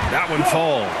 7. That one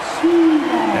falls.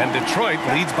 And Detroit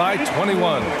leads by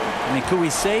 21. I mean, could we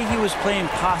say he was playing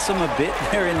possum a bit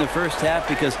there in the first half?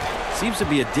 Because it seems to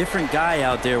be a different guy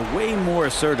out there, way more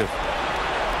assertive.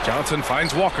 Johnson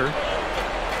finds Walker.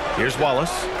 Here's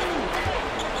Wallace.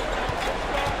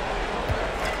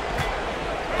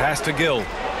 Pass to Gill.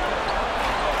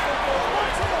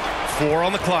 4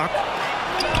 on the clock.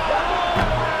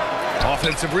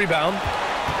 Offensive rebound.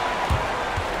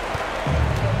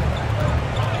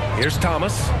 Here's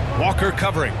Thomas. Walker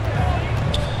covering.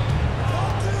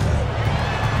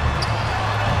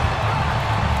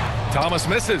 Thomas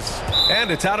misses. And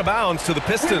it's out of bounds to the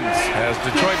Pistons as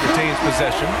Detroit retains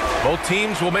possession. Both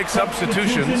teams will make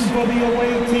substitutions. For the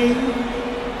away team.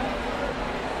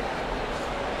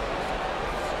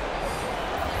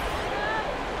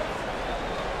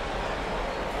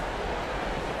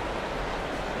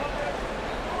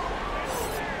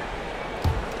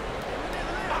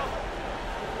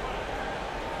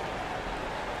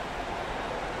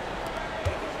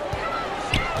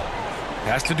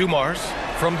 Pass to Dumars.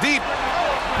 From deep.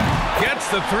 Gets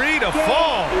the 3 to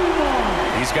fall.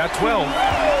 He's got 12.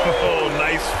 Oh,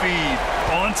 nice feed.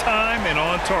 On time and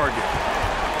on target.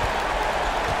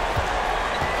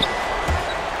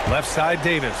 Left side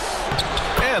Davis.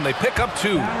 And they pick up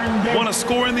 2. Want to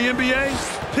score in the NBA?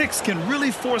 Picks can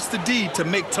really force the D to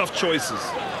make tough choices.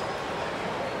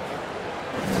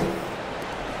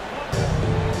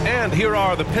 And here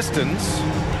are the Pistons.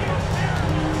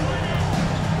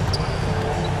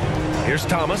 Here's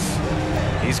Thomas.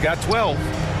 He's got 12.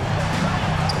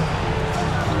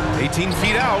 18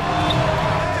 feet out.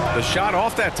 The shot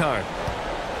off that time.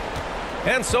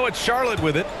 And so it's Charlotte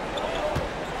with it.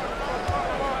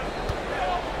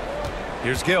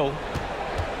 Here's Gill.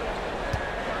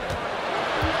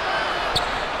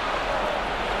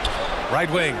 Right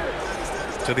wing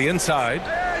to the inside.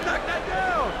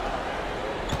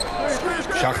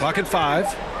 Shot clock at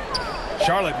 5.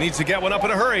 Charlotte needs to get one up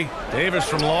in a hurry. Davis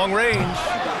from long range.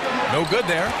 No good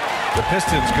there. The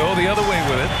Pistons go the other way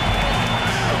with it.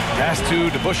 Pass to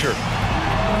DeBusschere.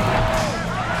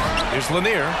 Here's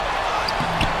Lanier.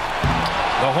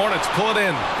 The Hornets pull it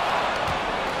in.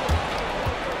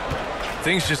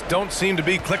 Things just don't seem to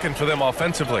be clicking for them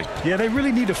offensively. Yeah, they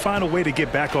really need to find a way to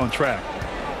get back on track.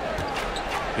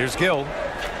 Here's Gill.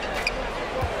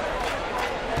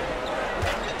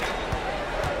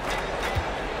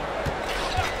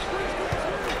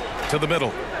 To the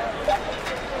middle.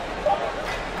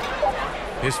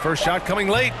 His first shot coming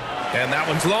late, and that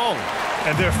one's long.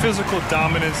 And their physical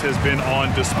dominance has been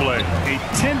on display. A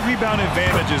 10-rebound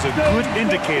advantage is a good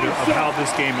indicator of how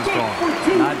this game has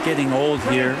gone. Not getting old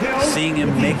here, seeing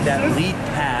him make that lead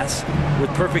pass with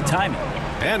perfect timing.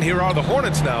 And here are the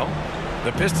Hornets now.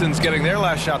 The Pistons getting their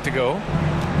last shot to go.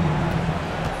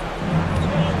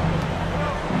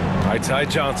 Right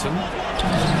side Johnson.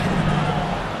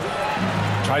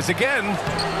 Tries again.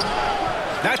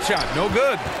 That shot, no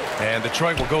good. And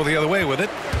Detroit will go the other way with it.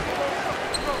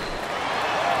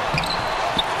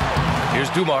 Here's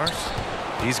Dumars.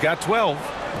 He's got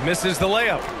 12. Misses the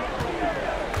layup.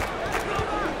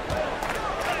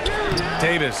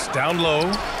 Davis down low,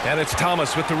 and it's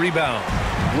Thomas with the rebound.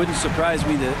 Wouldn't surprise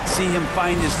me to see him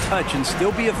find his touch and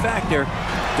still be a factor.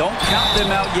 Don't count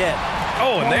them out yet.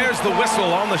 Oh, and there's the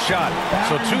whistle on the shot.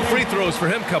 So 2 free throws for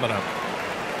him coming up.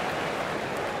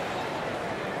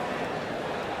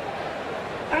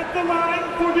 At the line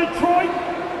for Detroit,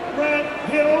 Grant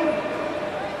Hill.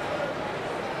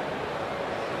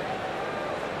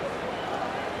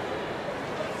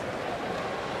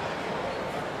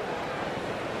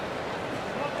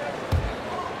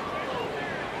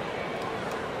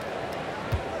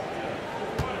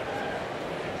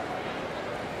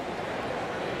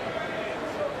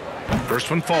 First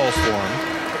one falls for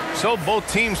him. So both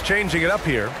teams changing it up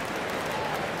here.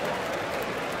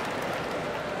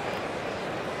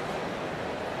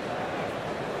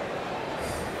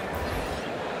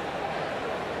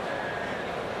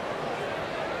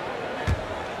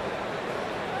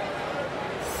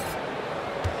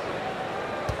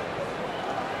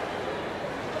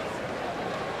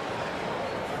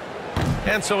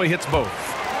 And so he hits both.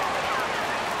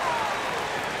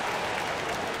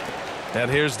 And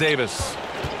here's Davis.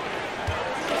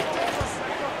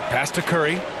 Pass to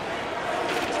Curry.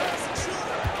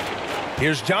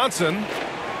 Here's Johnson.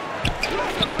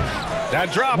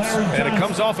 That drops, and it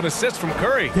comes off an assist from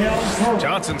Curry.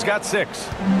 Johnson's got 6.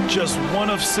 Just 1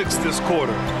 of 6 this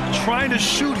quarter. Trying to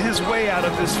shoot his way out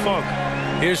of this funk.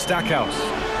 Here's Stackhouse.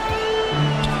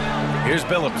 Here's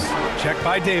Billups. Check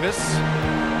by Davis.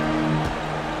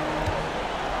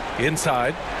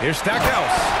 Inside. Here's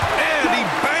Stackhouse. And he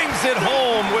bangs it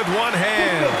home with one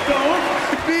hand.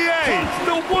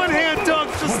 The one-hand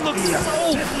dunk just looks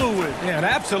so fluid. Yeah, and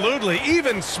absolutely.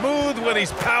 Even smooth when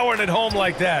he's powering it home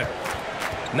like that.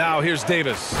 Now here's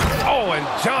Davis. Oh, and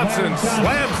Johnson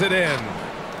slams it in.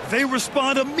 They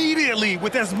respond immediately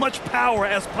with as much power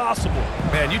as possible.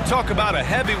 Man, you talk about a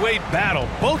heavyweight battle.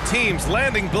 Both teams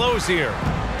landing blows here.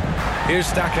 Here's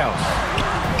Stackhouse.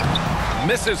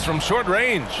 Misses from short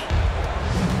range.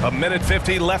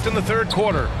 1:50 left in the third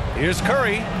quarter. Here's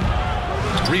Curry.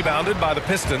 Rebounded by the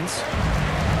Pistons.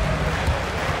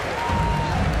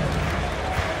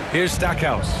 Here's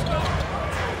Stackhouse.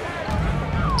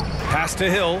 Pass to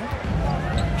Hill.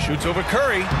 Shoots over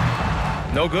Curry.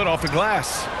 No good off the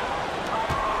glass.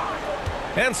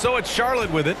 And so it's Charlotte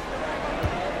with it.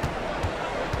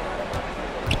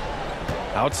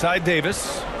 Outside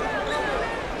Davis.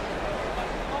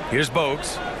 Here's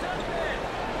Bogues.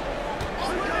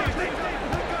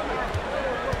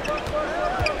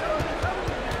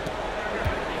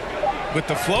 With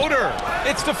the floater.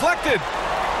 It's deflected.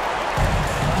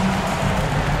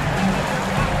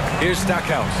 Here's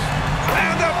Stackhouse.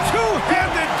 And a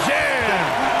two-handed jam.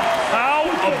 How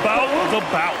about the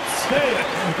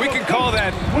bounce? We can call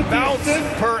that bounce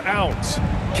per ounce.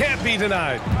 Can't be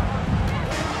denied.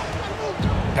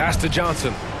 Pass to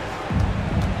Johnson.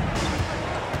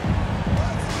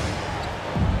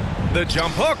 The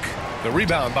jump hook. The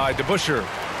rebound by DeBusschere.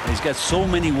 He's got so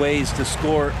many ways to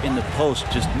score in the post.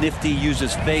 Just nifty,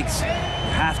 uses fakes. You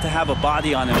have to have a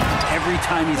body on him every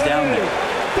time he's down there.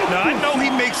 Now, I know he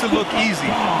makes it look easy,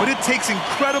 but it takes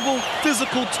incredible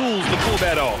physical tools to pull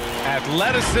that off.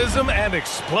 Athleticism and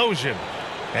explosion.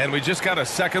 And we just got a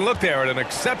second look there at an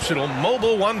exceptional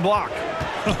mobile one block.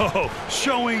 Oh,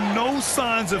 showing no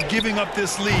signs of giving up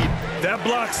this lead. That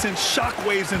block sent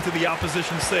shockwaves into the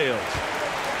opposition's sails.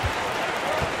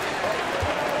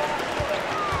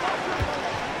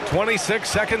 26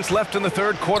 seconds left in the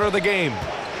third quarter of the game.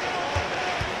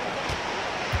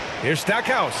 Here's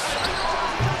Stackhouse.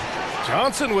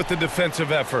 Johnson with the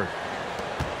defensive effort.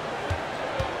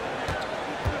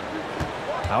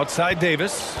 Outside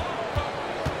Davis.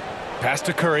 Pass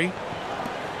to Curry.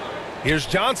 Here's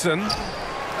Johnson.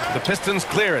 The Pistons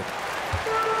clear it.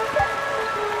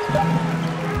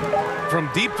 From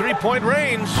deep three-point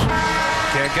range.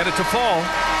 Can't get it to fall.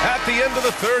 At the end of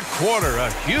the third quarter, a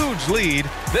huge lead.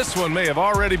 This one may have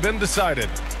already been decided.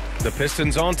 The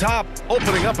Pistons on top,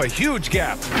 opening up a huge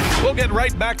gap. We'll get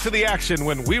right back to the action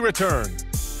when we return.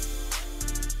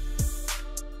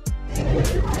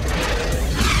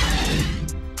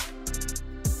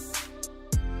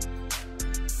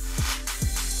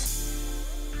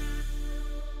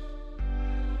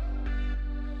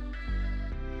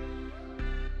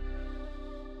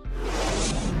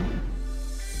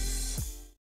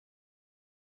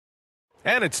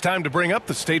 And it's time to bring up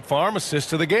the State Farm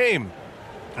assist of the game.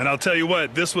 And I'll tell you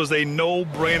what, this was a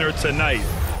no-brainer tonight.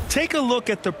 Take a look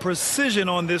at the precision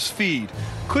on this feed.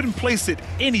 Couldn't place it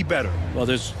any better. Well,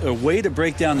 there's a way to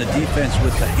break down the defense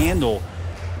with the handle,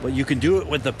 but you can do it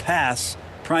with the pass.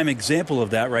 Prime example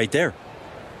of that right there.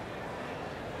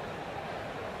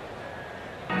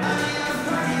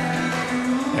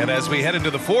 And as we head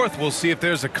into the fourth, we'll see if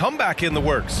there's a comeback in the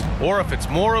works or if it's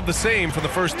more of the same for the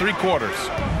first 3 quarters.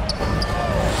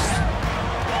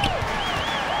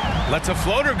 Lets a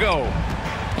floater go.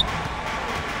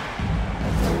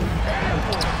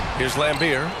 Here's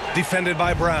Lambier, defended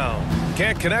by Brown.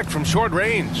 Can't connect from short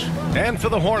range. And for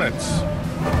the Hornets.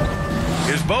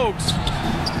 Here's Bogues.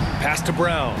 Pass to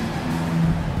Brown.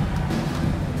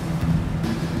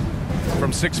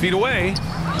 From 6 feet away.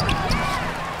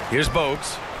 Here's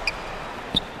Bogues.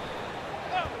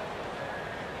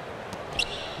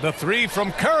 The 3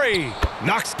 from Curry.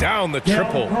 Knocks down the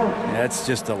triple. That's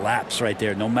just a lapse right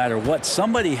there. No matter what,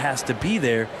 somebody has to be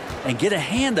there and get a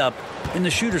hand up in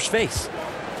the shooter's face.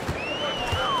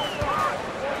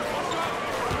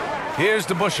 Here's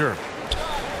DeBusschere.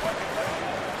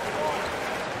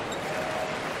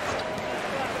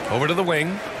 Over to the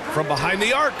wing. From behind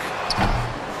the arc.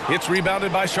 It's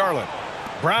rebounded by Charlotte.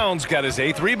 Brown's got his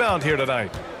 8th rebound here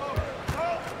tonight.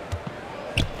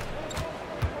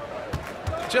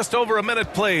 Just over a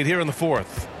minute played here in the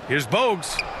fourth. Here's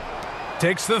Bogues.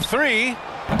 Takes the 3.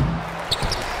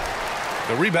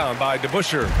 The rebound by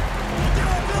DeBusschere.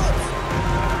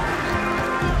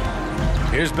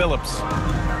 Here's Billups.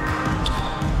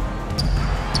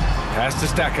 Pass to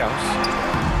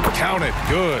Stackhouse. Count it.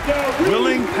 Good.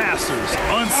 Willing passers.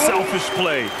 Unselfish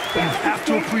play. You have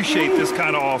to appreciate this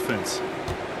kind of offense.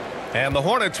 And the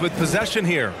Hornets with possession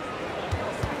here.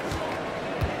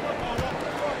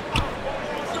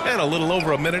 And a little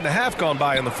over a minute and a half gone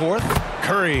by in the fourth.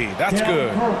 Curry, that's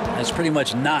good. That's pretty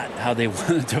much not how they want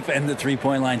to defend the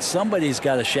three-point line. Somebody's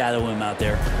got to shadow him out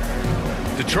there.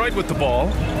 Detroit with the ball.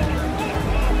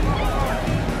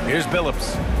 Here's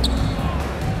Billups.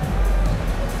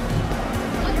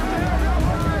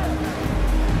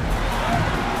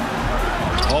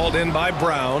 Hauled in by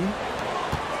Brown.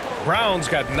 Brown's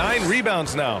got 9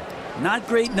 rebounds now. Not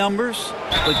great numbers,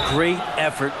 but great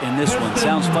effort in this one.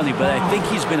 Sounds funny, but I think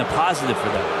he's been a positive for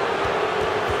them.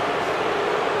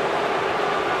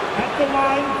 At the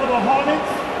line for the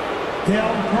Hornets,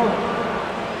 Dale Curry.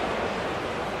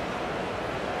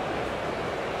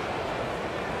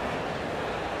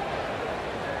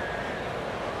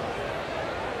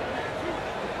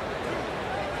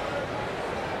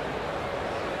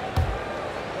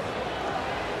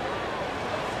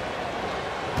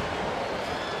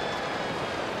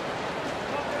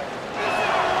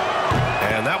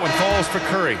 And that one falls for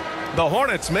Curry. The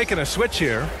Hornets making a switch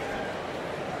here.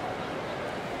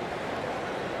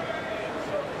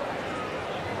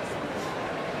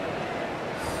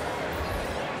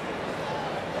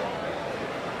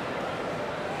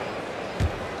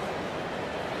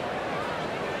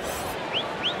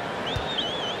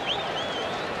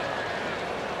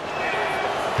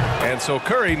 And so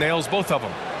Curry nails both of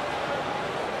them.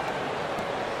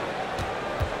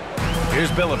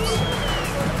 Here's Billups.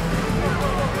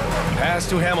 Pass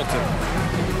to Hamilton.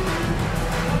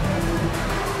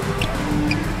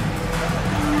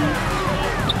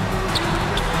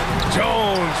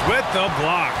 Jones with the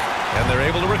block. And they're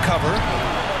able to recover.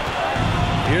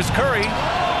 Here's Curry.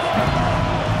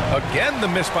 Again the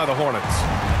miss by the Hornets.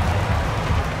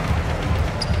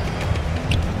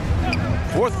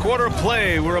 Fourth quarter of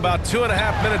play. We're about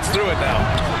 2.5 minutes through it now.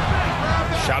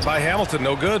 Shot by Hamilton,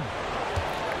 no good.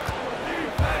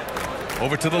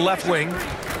 Over to the left wing.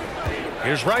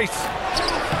 Here's Rice.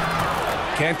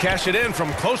 Can't cash it in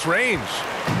from close range.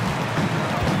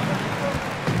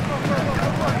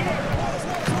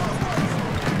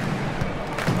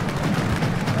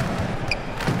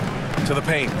 To the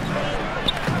paint.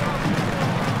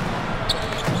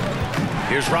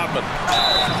 Here's Rodman.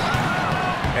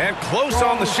 And close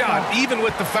on the shot, even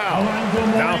with the foul.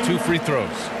 Now 2 free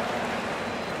throws.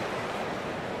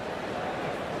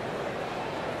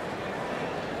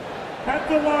 At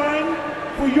the line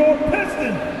for your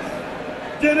Pistons,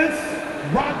 Dennis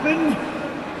Rodman.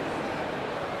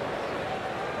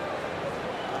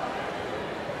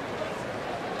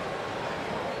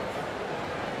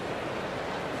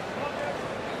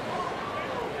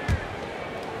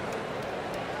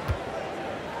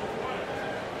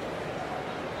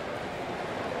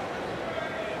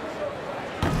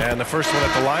 And the first one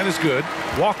at the line is good.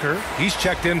 Walker, he's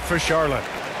checked in for Charlotte.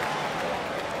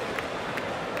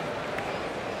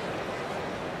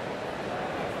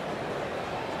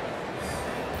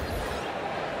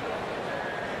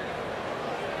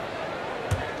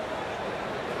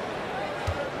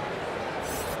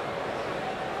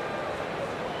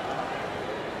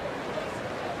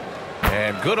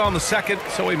 And good on the second,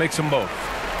 so he makes them both.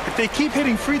 If they keep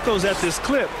hitting free throws at this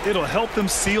clip, it'll help them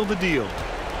seal the deal.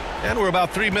 And we're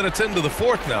about 3 minutes into the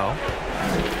fourth now.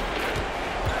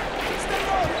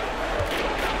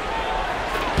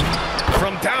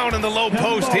 From down in the low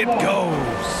post, it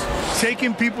goes.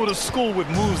 Taking people to school with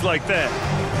moves like that.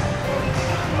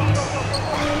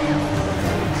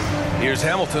 Here's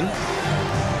Hamilton.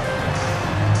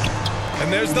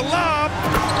 And there's the lob.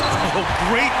 Oh,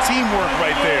 great teamwork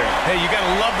right there. Hey, you got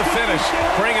to love the finish.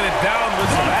 Bringing it down with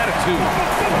some attitude.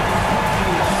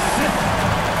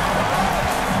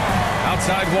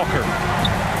 Outside Walker.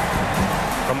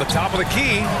 From the top of the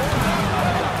key.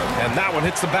 And that one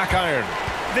hits the back iron.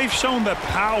 They've shown that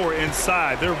power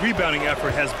inside. Their rebounding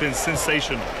effort has been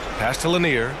sensational. Pass to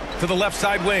Lanier. To the left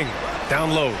side wing.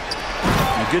 Down low.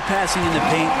 Good passing in the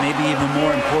paint may be even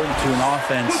more important to an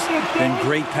offense than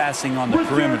great passing on the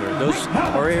perimeter. Those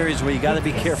are areas where you got to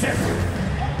be careful.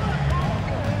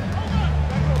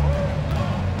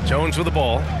 Jones with the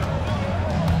ball.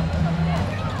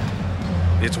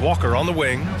 It's Walker on the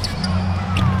wing.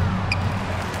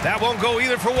 That won't go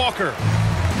either for Walker.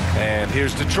 And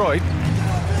here's Detroit.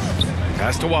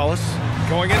 Pass to Wallace.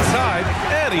 Going inside.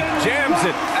 And he jams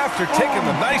it after taking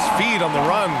the nice feed on the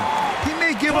run. He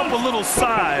may give up a little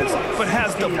size, but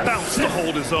has the bounce to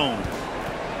hold his own.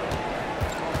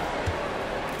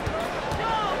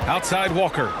 Outside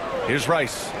Walker. Here's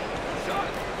Rice.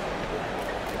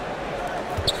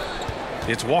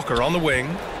 It's Walker on the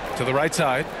wing. To the right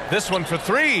side. This one for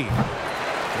three.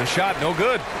 The shot no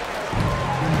good.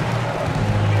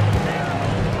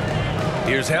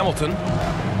 Here's Hamilton.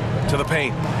 To the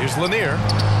paint. Here's Lanier.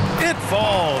 It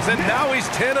falls, and now he's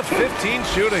 10 of 15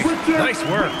 shooting. Nice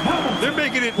work. They're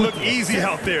making it look easy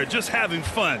out there, just having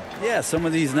fun. Yeah, some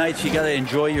of these nights you got to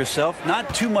enjoy yourself.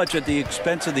 Not too much at the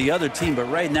expense of the other team, but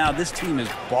right now this team is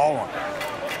balling.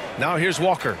 Now here's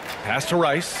Walker. Pass to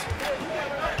Rice.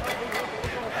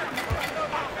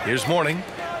 Here's Mourning.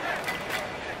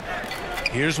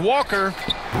 Here's Walker.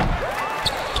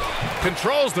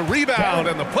 Controls the rebound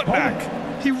and the putback.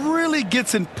 He really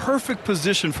gets in perfect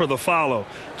position for the follow.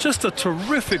 Just a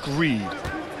terrific read.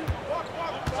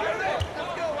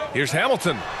 Here's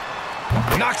Hamilton.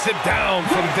 Knocks it down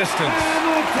from distance.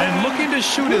 And looking to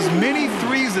shoot as many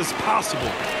threes as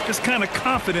possible. This kind of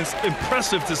confidence,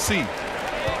 impressive to see.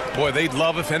 Boy, they'd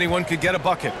love if anyone could get a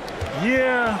bucket.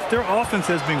 Yeah, their offense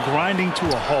has been grinding to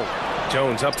a halt.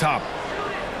 Jones up top.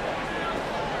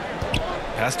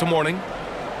 Pass to Mourning.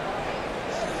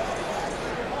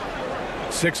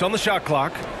 6 on the shot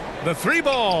clock. The three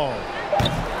ball.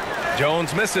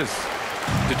 Jones misses.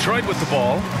 Detroit with the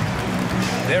ball.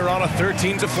 They're on a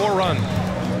 13-4 run.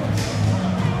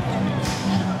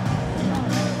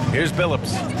 Here's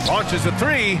Billups. Launches a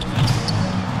three.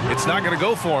 It's not going to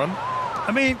go for him.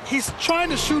 I mean, he's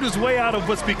trying to shoot his way out of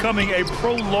what's becoming a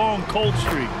prolonged cold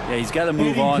streak. Yeah, he's got to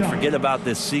move on, forget about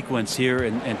this sequence here,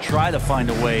 and try to find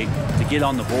a way to get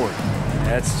on the board.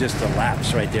 That's just a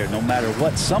lapse right there. No matter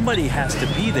what, somebody has to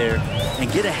be there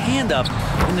and get a hand up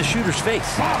in the shooter's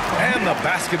face. And the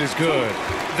basket is good.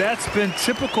 That's been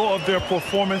typical of their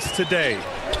performance today.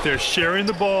 They're sharing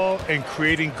the ball and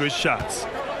creating good shots.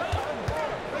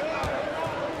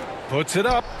 Puts it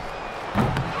up.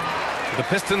 The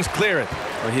Pistons clear it.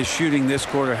 Well, his shooting this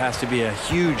quarter has to be a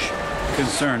huge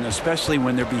concern, especially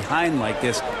when they're behind like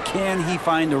this. Can he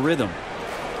find a rhythm?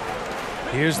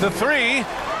 Here's the three.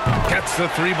 Gets the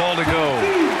three ball to go.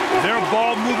 Their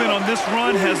ball movement on this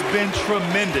run has been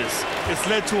tremendous. It's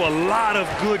led to a lot of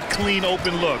good, clean,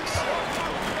 open looks.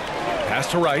 Pass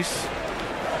to Rice.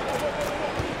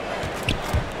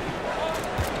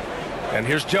 And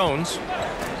here's Jones.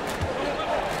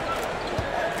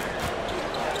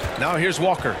 Now here's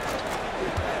Walker.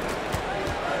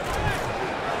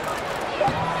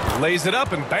 Lays it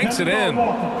up and banks it in.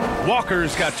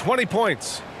 Walker's got 20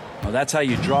 points. Well, that's how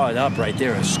you draw it up right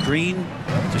there. A screen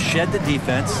to shed the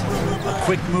defense, a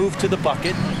quick move to the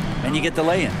bucket, and you get the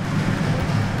lay-in.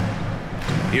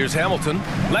 Here's Hamilton.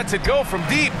 Lets it go from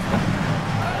deep.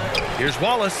 Here's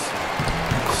Wallace.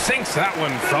 Sinks that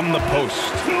one from the post.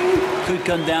 Could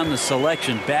come down to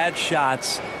selection. Bad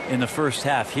shots in the first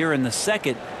half. Here in the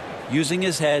second, using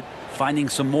his head, finding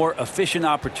some more efficient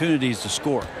opportunities to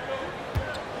score.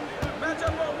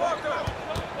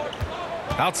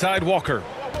 Outside Walker.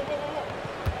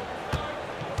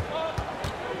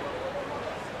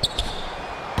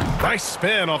 Nice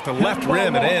spin off the left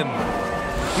rim and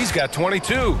in. He's got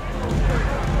 22.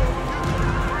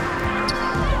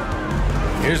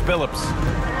 Here's Billups.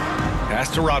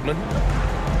 Pass to Rodman.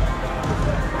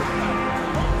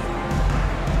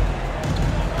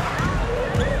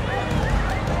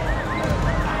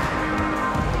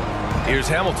 Here's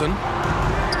Hamilton.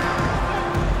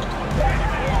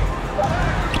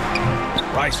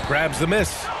 Rice grabs the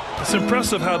miss. It's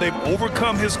impressive how they've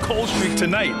overcome his cold streak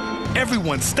tonight.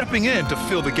 Everyone stepping in to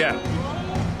fill the gap.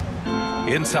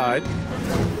 Inside.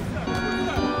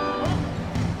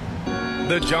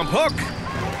 The jump hook.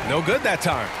 No good that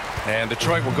time. And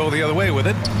Detroit will go the other way with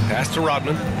it. Pass to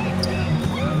Rodman.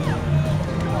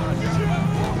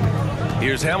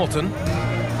 Here's Hamilton.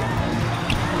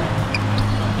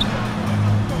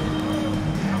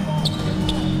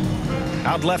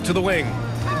 Out left to the wing.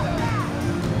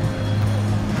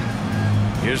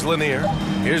 Here's Lanier.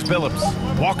 Here's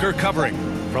Billups. Walker covering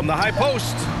from the high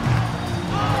post.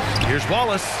 Here's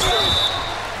Wallace.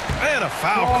 And a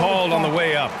foul called on the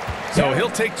way up. So he'll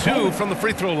take 2 from the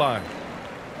free throw line.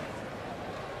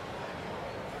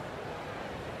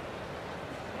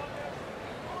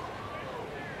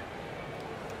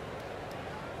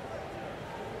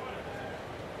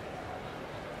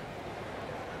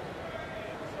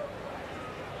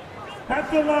 At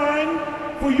the line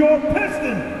for your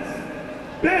Pistons,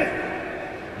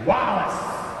 Ben Wallace.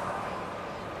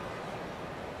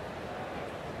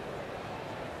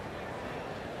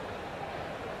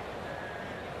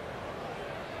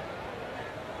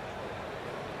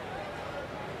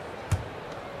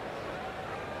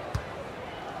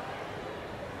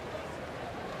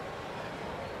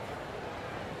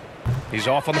 He's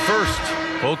off on the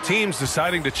first. Both teams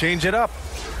deciding to change it up.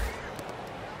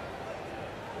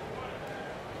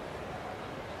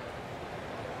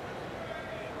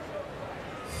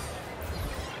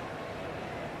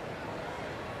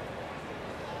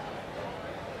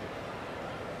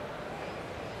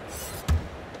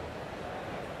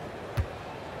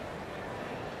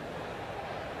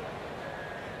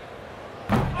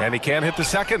 And he can't hit the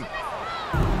second.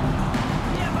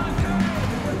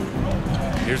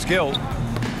 Here's Gill.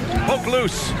 Poke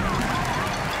loose.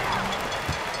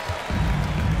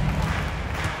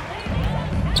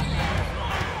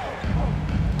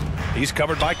 He's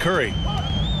covered by Curry.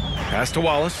 Pass to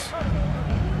Wallace.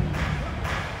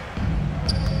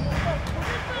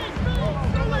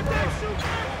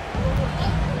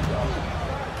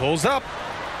 Pulls up.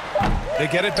 They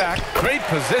get it back. Great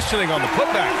positioning on the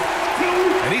putback.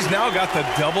 And he's now got the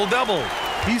double-double.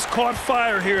 He's caught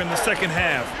fire here in the second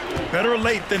half. Better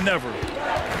late than never.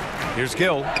 Here's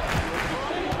Gill.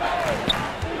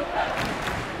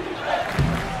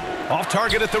 Off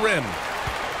target at the rim.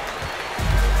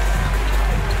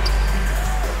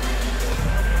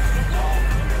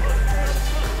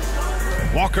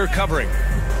 Walker covering.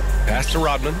 Pass to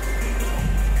Rodman.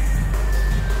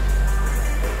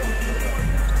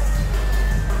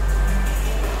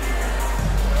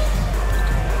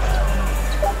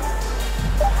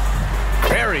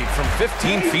 Buried from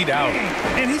 15 feet out.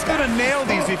 And he's going to nail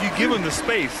these if you give him the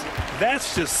space.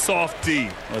 That's just soft D.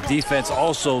 Well, defense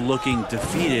also looking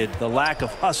defeated. The lack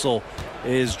of hustle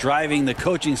is driving the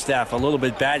coaching staff a little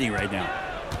bit batty right now.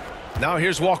 Now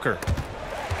here's Walker.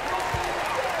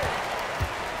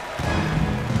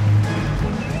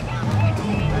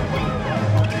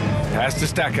 Pass to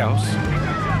Stackhouse.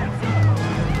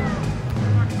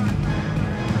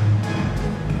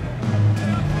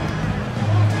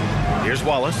 Here's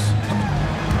Wallace.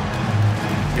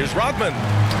 Here's Rodman.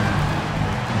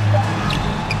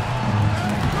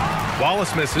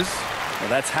 Wallace misses. Well,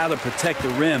 that's how to protect the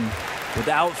rim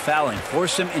without fouling.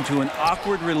 Force him into an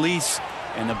awkward release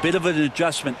and a bit of an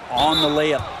adjustment on the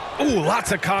layup. Ooh,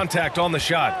 lots of contact on the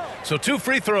shot. So 2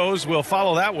 free throws will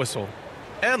follow that whistle.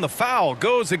 And the foul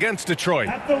goes against Detroit.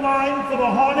 At the line for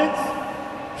the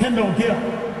Hornets, Kendall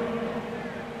Gill.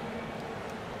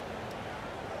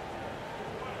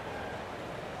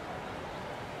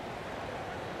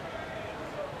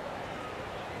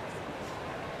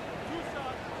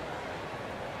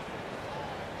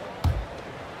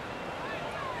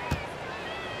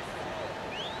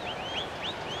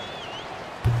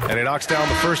 And he knocks down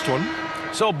the first one.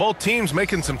 So both teams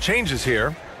making some changes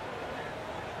here.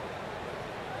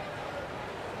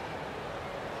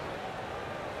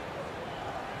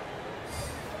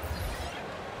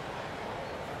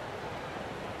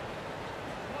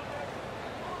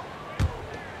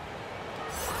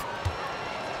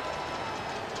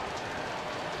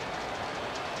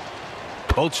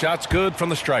 Both shots good from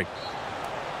the stripe.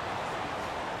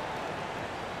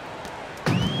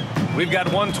 We've got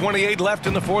 1:28 left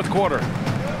in the fourth quarter.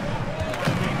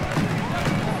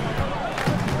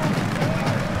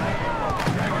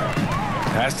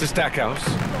 Pass to Stackhouse.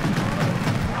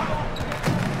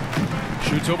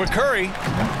 Shoots over Curry.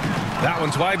 That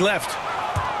one's wide left.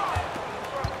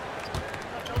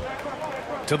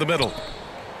 To the middle.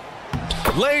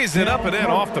 Lays it up and in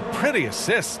off the pretty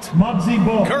assist. Muggsy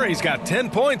Bogues. Curry's got 10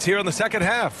 points here in the second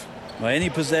half. Well, any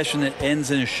possession that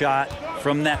ends in a shot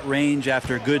from that range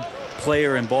after a good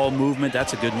player and ball movement,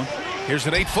 that's a good one. Here's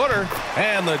an 8-footer,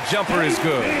 and the jumper is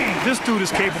good. This dude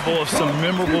is capable of some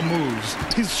memorable moves.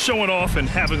 He's showing off and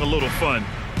having a little fun.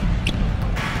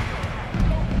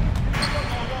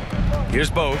 Here's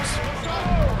Bogues.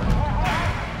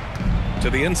 To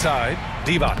the inside,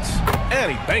 Divac.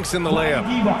 And he banks in the layup.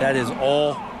 That is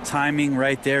all timing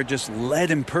right there. Just led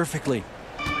him perfectly.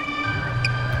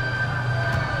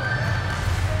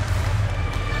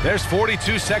 There's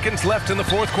 42 seconds left in the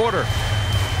fourth quarter.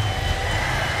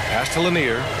 Pass to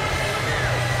Lanier.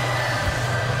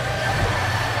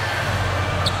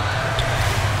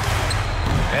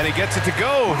 And he gets it to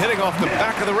go, hitting off the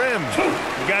back of the rim.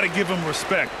 You got to give them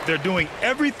respect. They're doing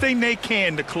everything they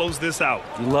can to close this out.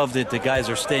 You loved it. The guys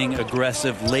are staying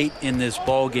aggressive late in this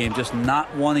ball game, just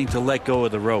not wanting to let go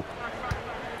of the rope.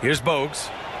 Here's Bogues.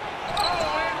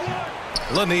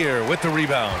 Lanier with the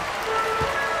rebound.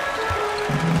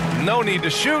 No need to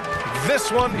shoot.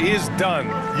 This one is done.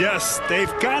 Yes,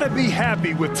 they've got to be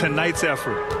happy with tonight's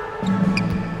effort.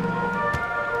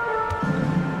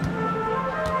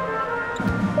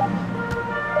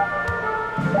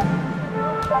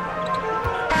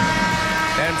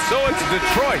 And so it's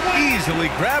Detroit easily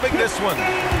grabbing this one.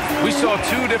 We saw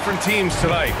two different teams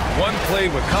tonight. One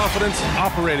played with confidence,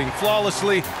 operating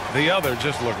flawlessly. The other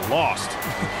just looked lost.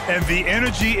 And the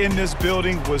energy in this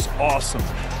building was awesome.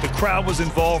 The crowd was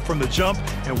involved from the jump,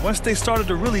 and once they started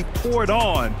to really pour it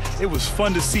on, it was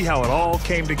fun to see how it all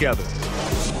came together.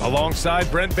 Alongside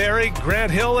Brent Barry,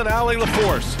 Grant Hill, and Allie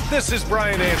LaForce, this is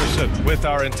Brian Anderson with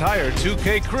our entire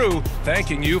 2K crew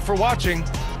thanking you for watching.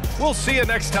 We'll see you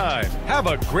next time. Have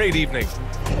a great evening.